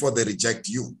God before they reject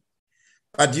you.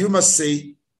 But you must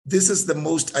say, this is the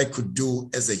most I could do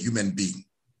as a human being.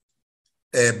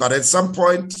 But at some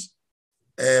point,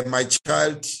 my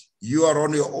child, you are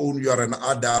on your own, you are an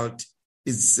adult.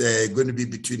 It's going to be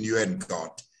between you and God.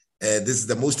 This is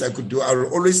the most I could do. I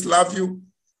will always love you.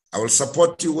 I will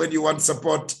support you when you want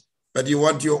support, but you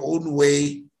want your own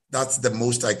way. That's the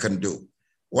most I can do.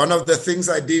 One of the things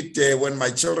I did when my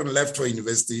children left for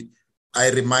university,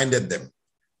 I reminded them,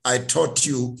 I taught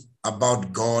you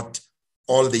about God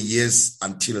all the years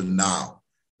until now.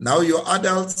 Now you're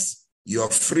adults, you're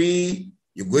free,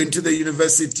 you're going to the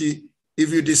university.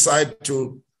 If you decide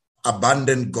to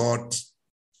abandon God,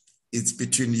 it's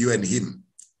between you and him.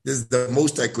 This is the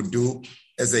most I could do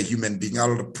as a human being.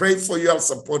 I'll pray for you, I'll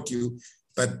support you,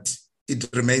 but it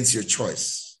remains your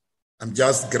choice. I'm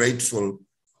just grateful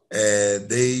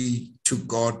They took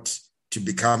God to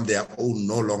become their own,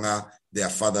 no longer their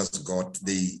father's God.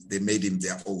 They made him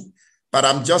their own. But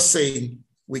I'm just saying,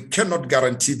 we cannot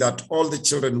guarantee that all the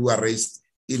children who are raised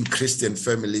in Christian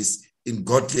families, in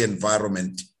godly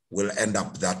environment, will end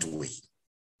up that way.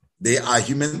 They are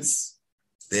humans.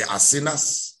 They are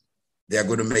sinners. They are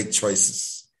going to make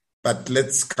choices. But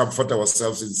let's comfort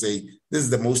ourselves and say, this is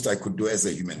the most I could do as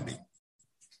a human being.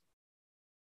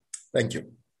 Thank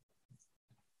you.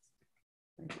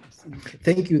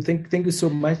 Thank you. Thank you so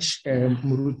much,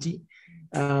 Muruti.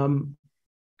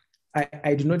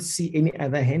 I do not see any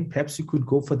other hand. Perhaps we could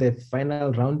go for the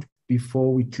final round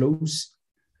before we close.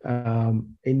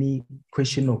 Any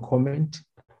question or comment?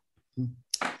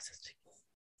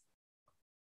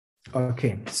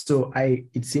 Okay, so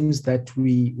it seems that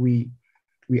we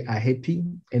are happy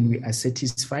and we are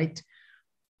satisfied.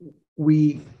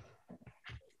 Mr.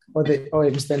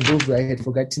 Ndlovu, I had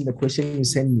forgotten the question you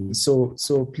sent me. So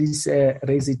please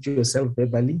raise it yourself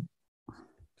verbally.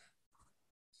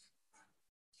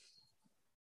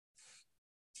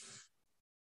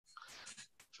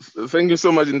 Thank you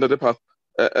so much, Ndatepa.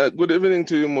 Good evening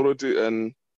to you, Muruti,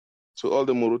 and to all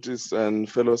the Murutis and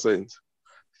fellow saints.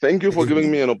 Thank you for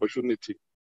giving me an opportunity.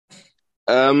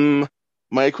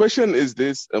 My question is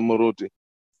this, Muruti.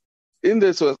 In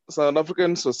the South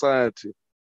African society,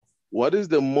 what is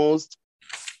the most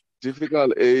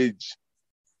difficult age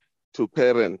to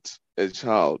parent a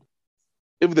child,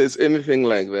 if there's anything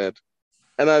like that?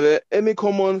 And are there any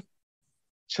common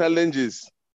challenges,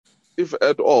 if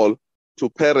at all, to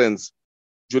parents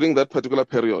during that particular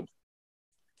period?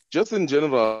 Just in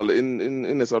general,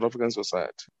 in the South African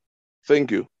society.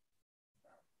 Thank you.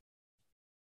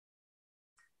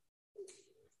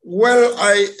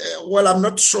 Well, I'm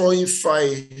not sure if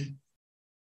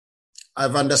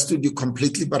I've understood you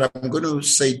completely, but I'm going to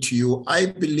say to you, I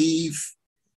believe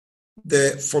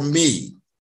for me,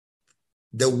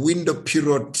 the window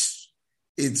period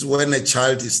is when a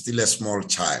child is still a small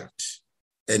child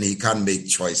and he can't make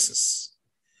choices.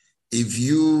 If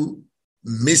you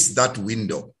miss that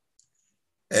window,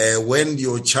 when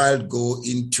your child go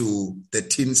into the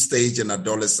teen stage and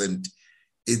adolescent,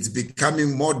 it's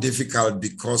becoming more difficult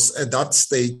because at that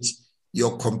stage,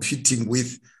 you're competing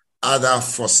with other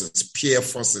forces, peer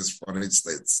forces, for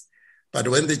instance. But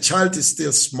when the child is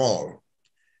still small,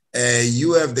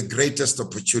 you have the greatest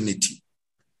opportunity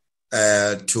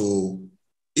to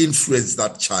influence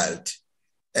that child.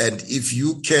 And if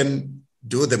you can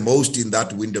do the most in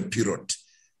that window period,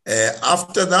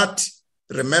 after that,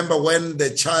 remember when the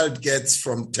child gets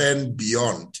from 10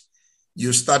 beyond,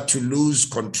 you start to lose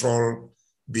control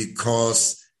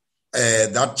because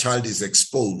that child is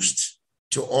exposed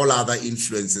to all other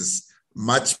influences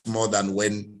much more than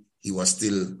when he was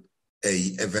still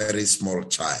a very small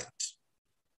child.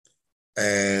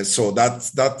 So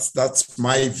that's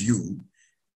my view.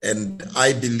 And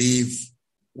I believe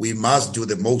we must do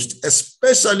the most,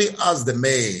 especially as the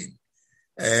men,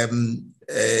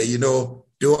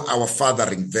 do our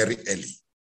fathering very early.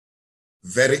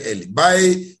 Very early.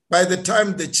 By the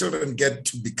time the children get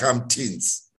to become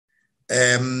teens,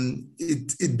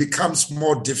 it becomes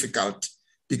more difficult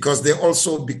because they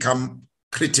also become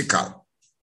critical.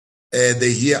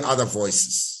 They hear other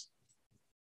voices.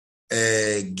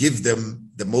 Give them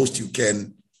the most you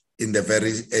can in the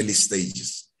very early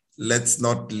stages. Let's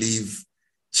not leave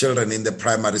children in the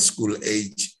primary school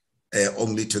age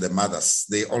only to the mothers.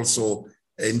 They also,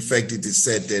 in fact, it is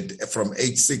said that from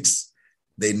age 6,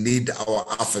 they need our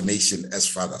affirmation as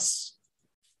fathers.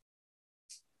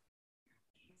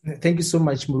 Thank you so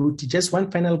much, Muruti. Just one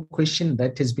final question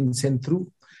that has been sent through.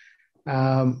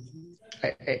 And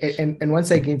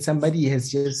once again, somebody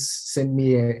has just sent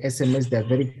me a SMS. They're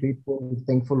very grateful,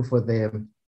 thankful for the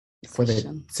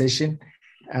session.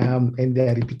 And they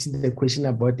are repeating the question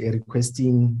about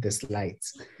requesting the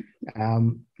slides.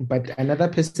 But another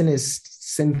person has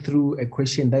sent through a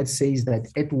question that says that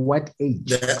at what age?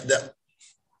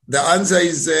 The answer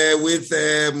is with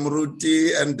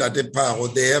Muruti and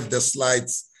Ndatepa. They have the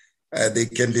slides. They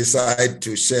can decide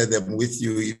to share them with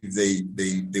you if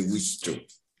they wish to.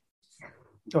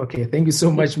 Okay, thank you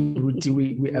so much, Muruti.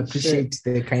 We appreciate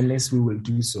the kindness. We will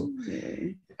do so.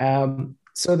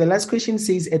 So the last question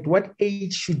says, at what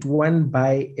age should one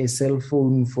buy a cell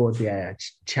phone for their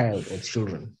child or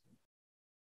children?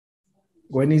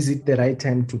 When is it the right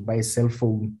time to buy a cell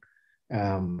phone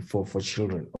for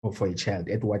children or for a child?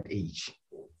 At what age?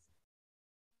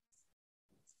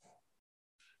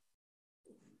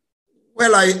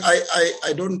 Well,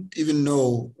 I don't even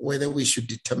know whether we should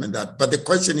determine that. But the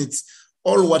question is,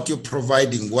 all what you're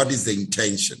providing, what is the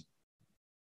intention?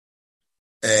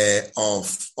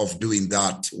 of doing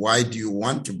that. Why do you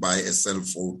want to buy a cell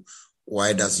phone?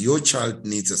 Why does your child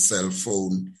need a cell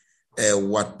phone?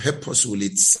 What purpose will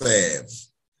it serve?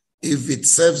 If it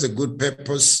serves a good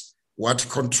purpose, what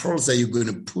controls are you going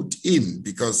to put in?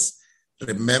 Because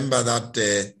remember that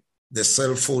the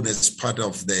cell phone is part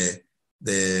of the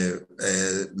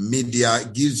media,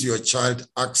 gives your child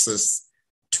access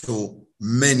to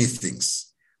many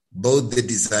things, both the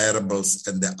desirables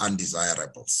and the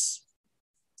undesirables.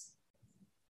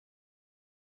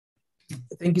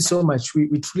 Thank you so much.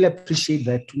 We truly appreciate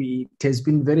that. It has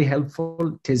been very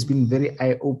helpful. It has been very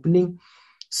eye-opening.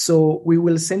 So we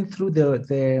will send through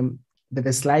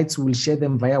the slides. We'll share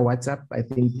them via WhatsApp. I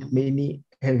think many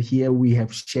we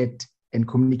have shared and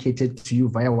communicated to you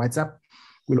via WhatsApp.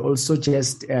 We'll also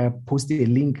just post a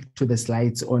link to the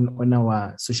slides on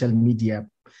our social media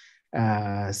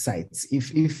sites.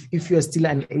 If you are still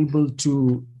unable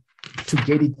to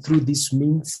get it through this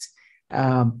means,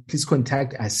 please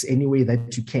contact us any way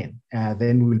that you can.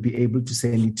 Then we'll be able to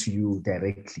send it to you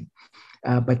directly.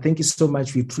 But thank you so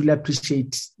much. We truly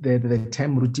appreciate the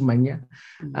time, Muruti Manya.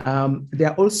 There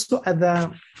are also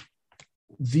other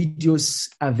videos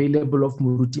available of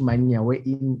Muruti Manya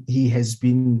wherein he has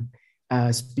been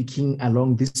speaking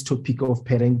along this topic of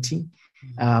parenting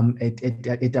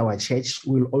at our church.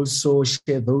 We'll also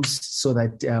share those so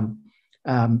that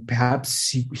perhaps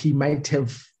he might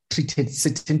have treated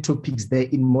certain topics there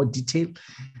in more detail.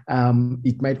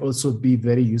 It might also be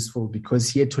very useful because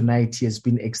here tonight he has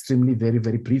been extremely very,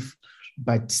 very brief,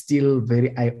 but still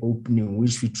very eye-opening,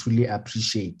 which we truly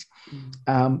appreciate.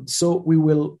 So we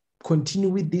will continue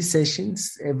with these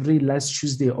sessions every last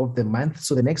Tuesday of the month.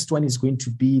 So the next one is going to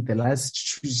be the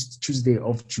last Tuesday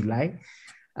of July.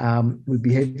 We'll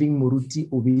be having Muruti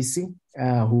Obisi,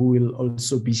 who will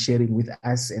also be sharing with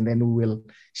us, and then we will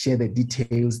share the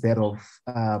details thereof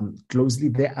closely.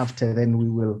 Thereafter, then we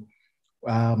will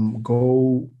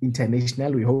go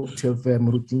international. We hope to have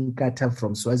Muruti Nkata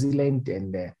from Swaziland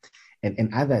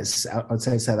and others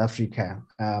outside South Africa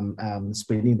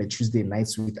spending the Tuesday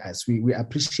nights with us. We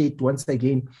appreciate, once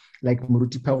again, like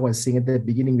Muruti Paul was saying at the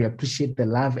beginning, we appreciate the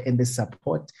love and the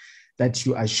support that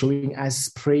you are showing us,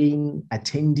 praying,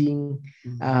 attending,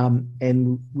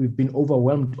 and we've been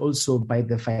overwhelmed also by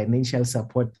the financial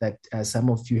support that some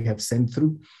of you have sent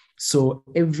through. So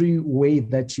every way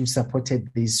that you supported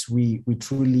this, we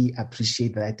truly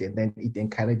appreciate that, and then it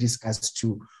encourages us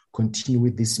to continue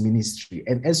with this ministry.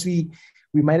 And as we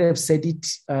might have said it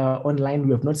online,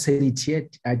 we have not said it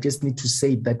yet. I just need to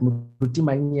say that Muruti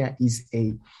Manya is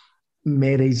a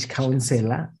marriage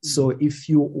counselor. So if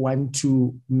you want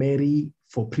to marry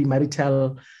for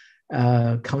premarital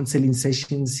counseling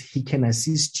sessions, he can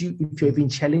assist you. If you're having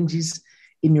challenges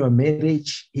in your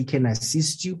marriage, he can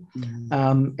assist you.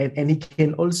 And he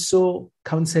can also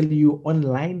counsel you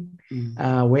online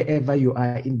wherever you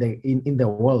are in the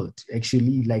world.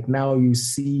 Actually, like now you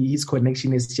see his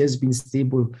connection has just been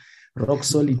stable, rock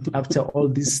solid after all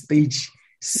this stage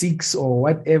 6 or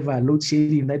whatever load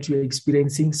shedding that you're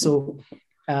experiencing. So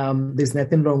there's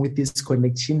nothing wrong with this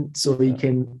connection. So he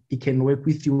can work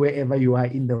with you wherever you are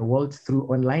in the world through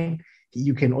online.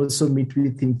 You can also meet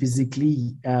with him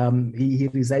physically. He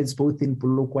resides both in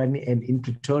Polokwane and in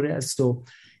Pretoria. So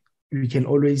you can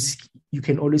always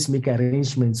make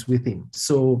arrangements with him.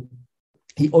 So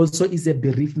he also is a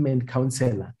bereavement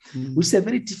counselor, which is a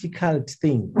very difficult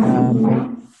thing.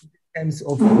 In terms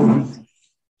of COVID,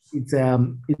 it's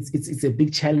a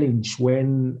big challenge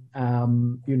when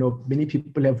many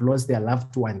people have lost their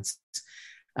loved ones.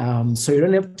 So you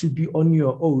don't have to be on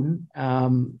your own.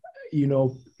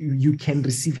 You can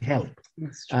receive help.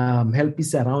 Help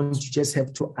is around. You just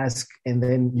have to ask, and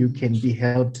then you can be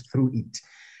helped through it.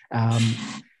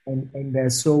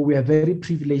 So we are very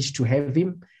privileged to have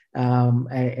him.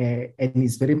 And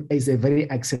he's a very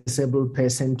accessible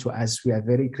person to us. We are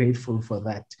very grateful for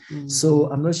that. So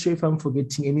I'm not sure if I'm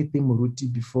forgetting anything,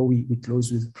 Muruti, before we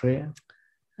close with prayer.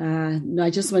 No, I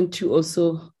just want to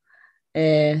also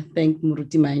thank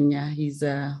Muruti Manya. He's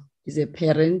a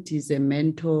parent, he's a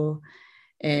mentor,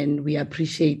 and we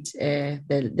appreciate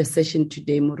the session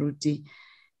today, Muruti.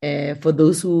 For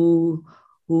those whom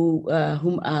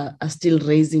are still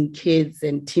raising kids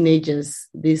and teenagers,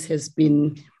 this has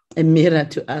been a mirror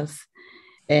to us.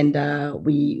 And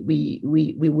we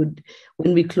would,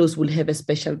 when we close, we'll have a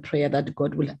special prayer that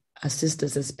God will assist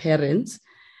us as parents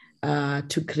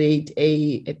to create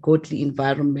a godly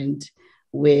environment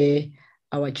where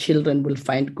our children will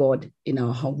find God in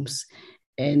our homes.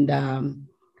 And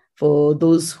for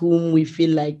those whom we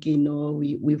feel like,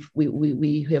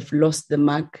 we have lost the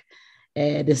mark,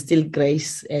 there's still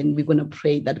grace, and we're going to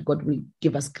pray that God will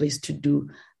give us grace to do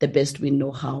the best we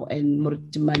know how. And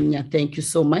Moruti Manya, thank you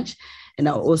so much. And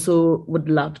I also would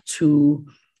love to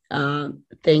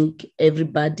thank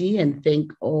everybody and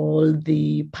thank all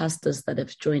the pastors that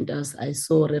have joined us. I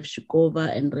saw Rev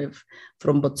Shukova and Rev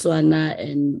from Botswana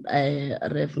and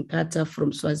Rev Nkata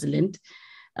from Swaziland.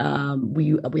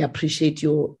 We appreciate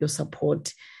your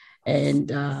support, and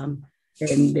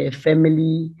the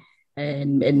family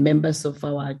and members of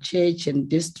our church and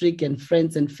district and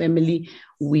friends and family.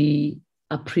 We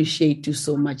appreciate you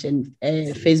so much. And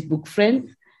Facebook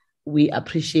friends, we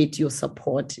appreciate your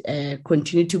support.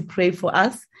 Continue to pray for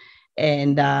us,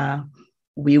 and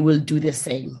we will do the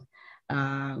same.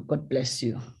 God bless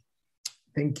you.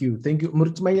 Thank you. Thank you.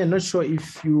 Moruti Manya, I'm not sure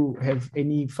if you have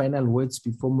any final words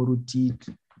before Moruti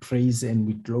prays and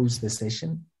we close the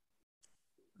session.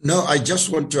 No, I just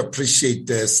want to appreciate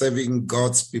serving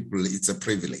God's people. It's a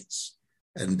privilege.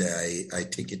 And I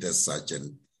take it as such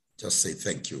and just say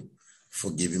thank you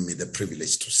for giving me the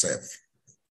privilege to serve.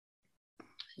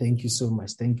 Thank you so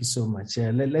much. Thank you so much.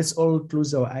 Let's all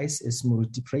close our eyes as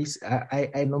Moruti prays.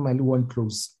 I normally won't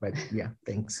close, but yeah,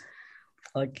 thanks.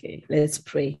 Okay, let's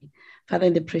pray. Father,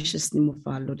 in the precious name of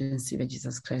our Lord and Savior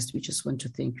Jesus Christ, we just want to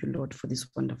thank you, Lord, for this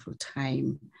wonderful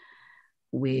time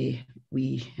where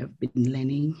we have been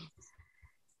learning.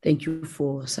 Thank you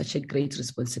for such a great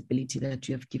responsibility that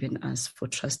you have given us, for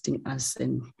trusting us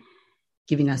and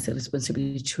giving us a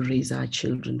responsibility to raise our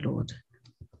children, Lord.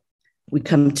 We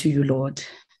come to you, Lord,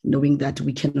 knowing that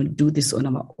we cannot do this on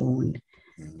our own.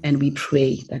 And we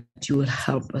pray that you will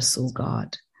help us, oh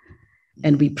God.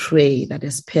 And we pray that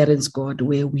as parents, God,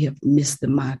 where we have missed the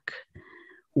mark,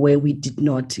 where we did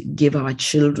not give our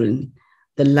children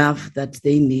the love that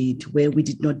they need, where we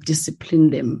did not discipline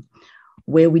them,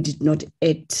 where we did not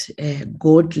act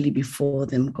godly before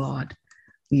them, God,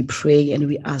 we pray and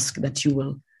we ask that you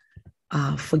will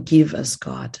forgive us,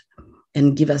 God,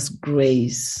 and give us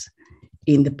grace.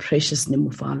 In the precious name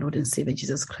of our Lord and Savior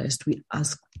Jesus Christ, we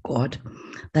ask, God,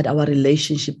 that our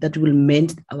relationship, that will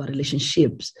mend our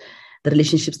relationships, the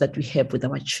relationships that we have with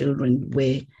our children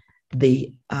where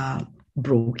they are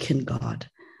broken, God.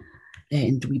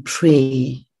 And we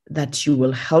pray that you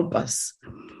will help us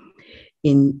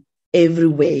in every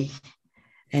way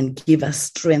and give us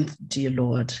strength, dear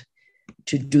Lord,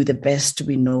 to do the best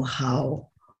we know how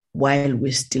while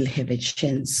we still have a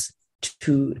chance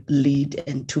to lead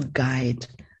and to guide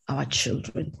our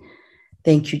children.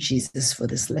 Thank you, Jesus, for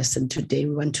this lesson today.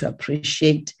 We want to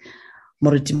appreciate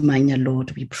Moruti Manya,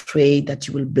 Lord. We pray that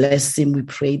you will bless him. We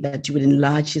pray that you will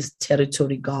enlarge his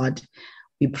territory, God.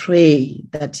 We pray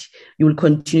that you will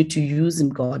continue to use him,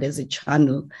 God, as a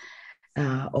channel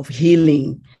of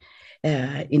healing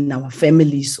in our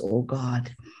families, oh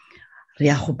God.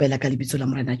 And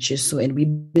we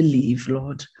believe,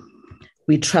 Lord,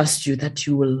 we trust you that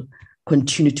you will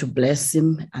continue to bless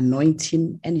him, anoint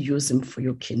him, and use him for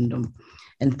your kingdom.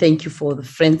 And thank you for the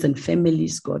friends and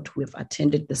families, God, who have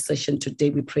attended the session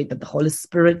today. We pray that the Holy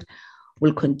Spirit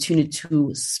will continue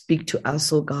to speak to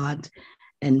us, oh God,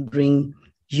 and bring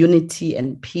unity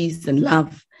and peace and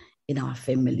love in our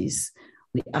families.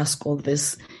 We ask all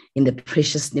this in the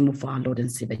precious name of our Lord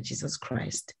and Savior Jesus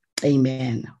Christ.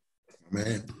 Amen.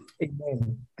 Amen.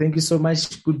 Amen. Thank you so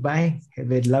much. Goodbye.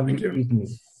 Have a lovely evening.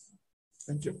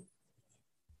 Thank you.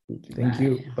 Thank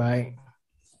you. Bye.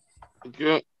 Thank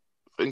you.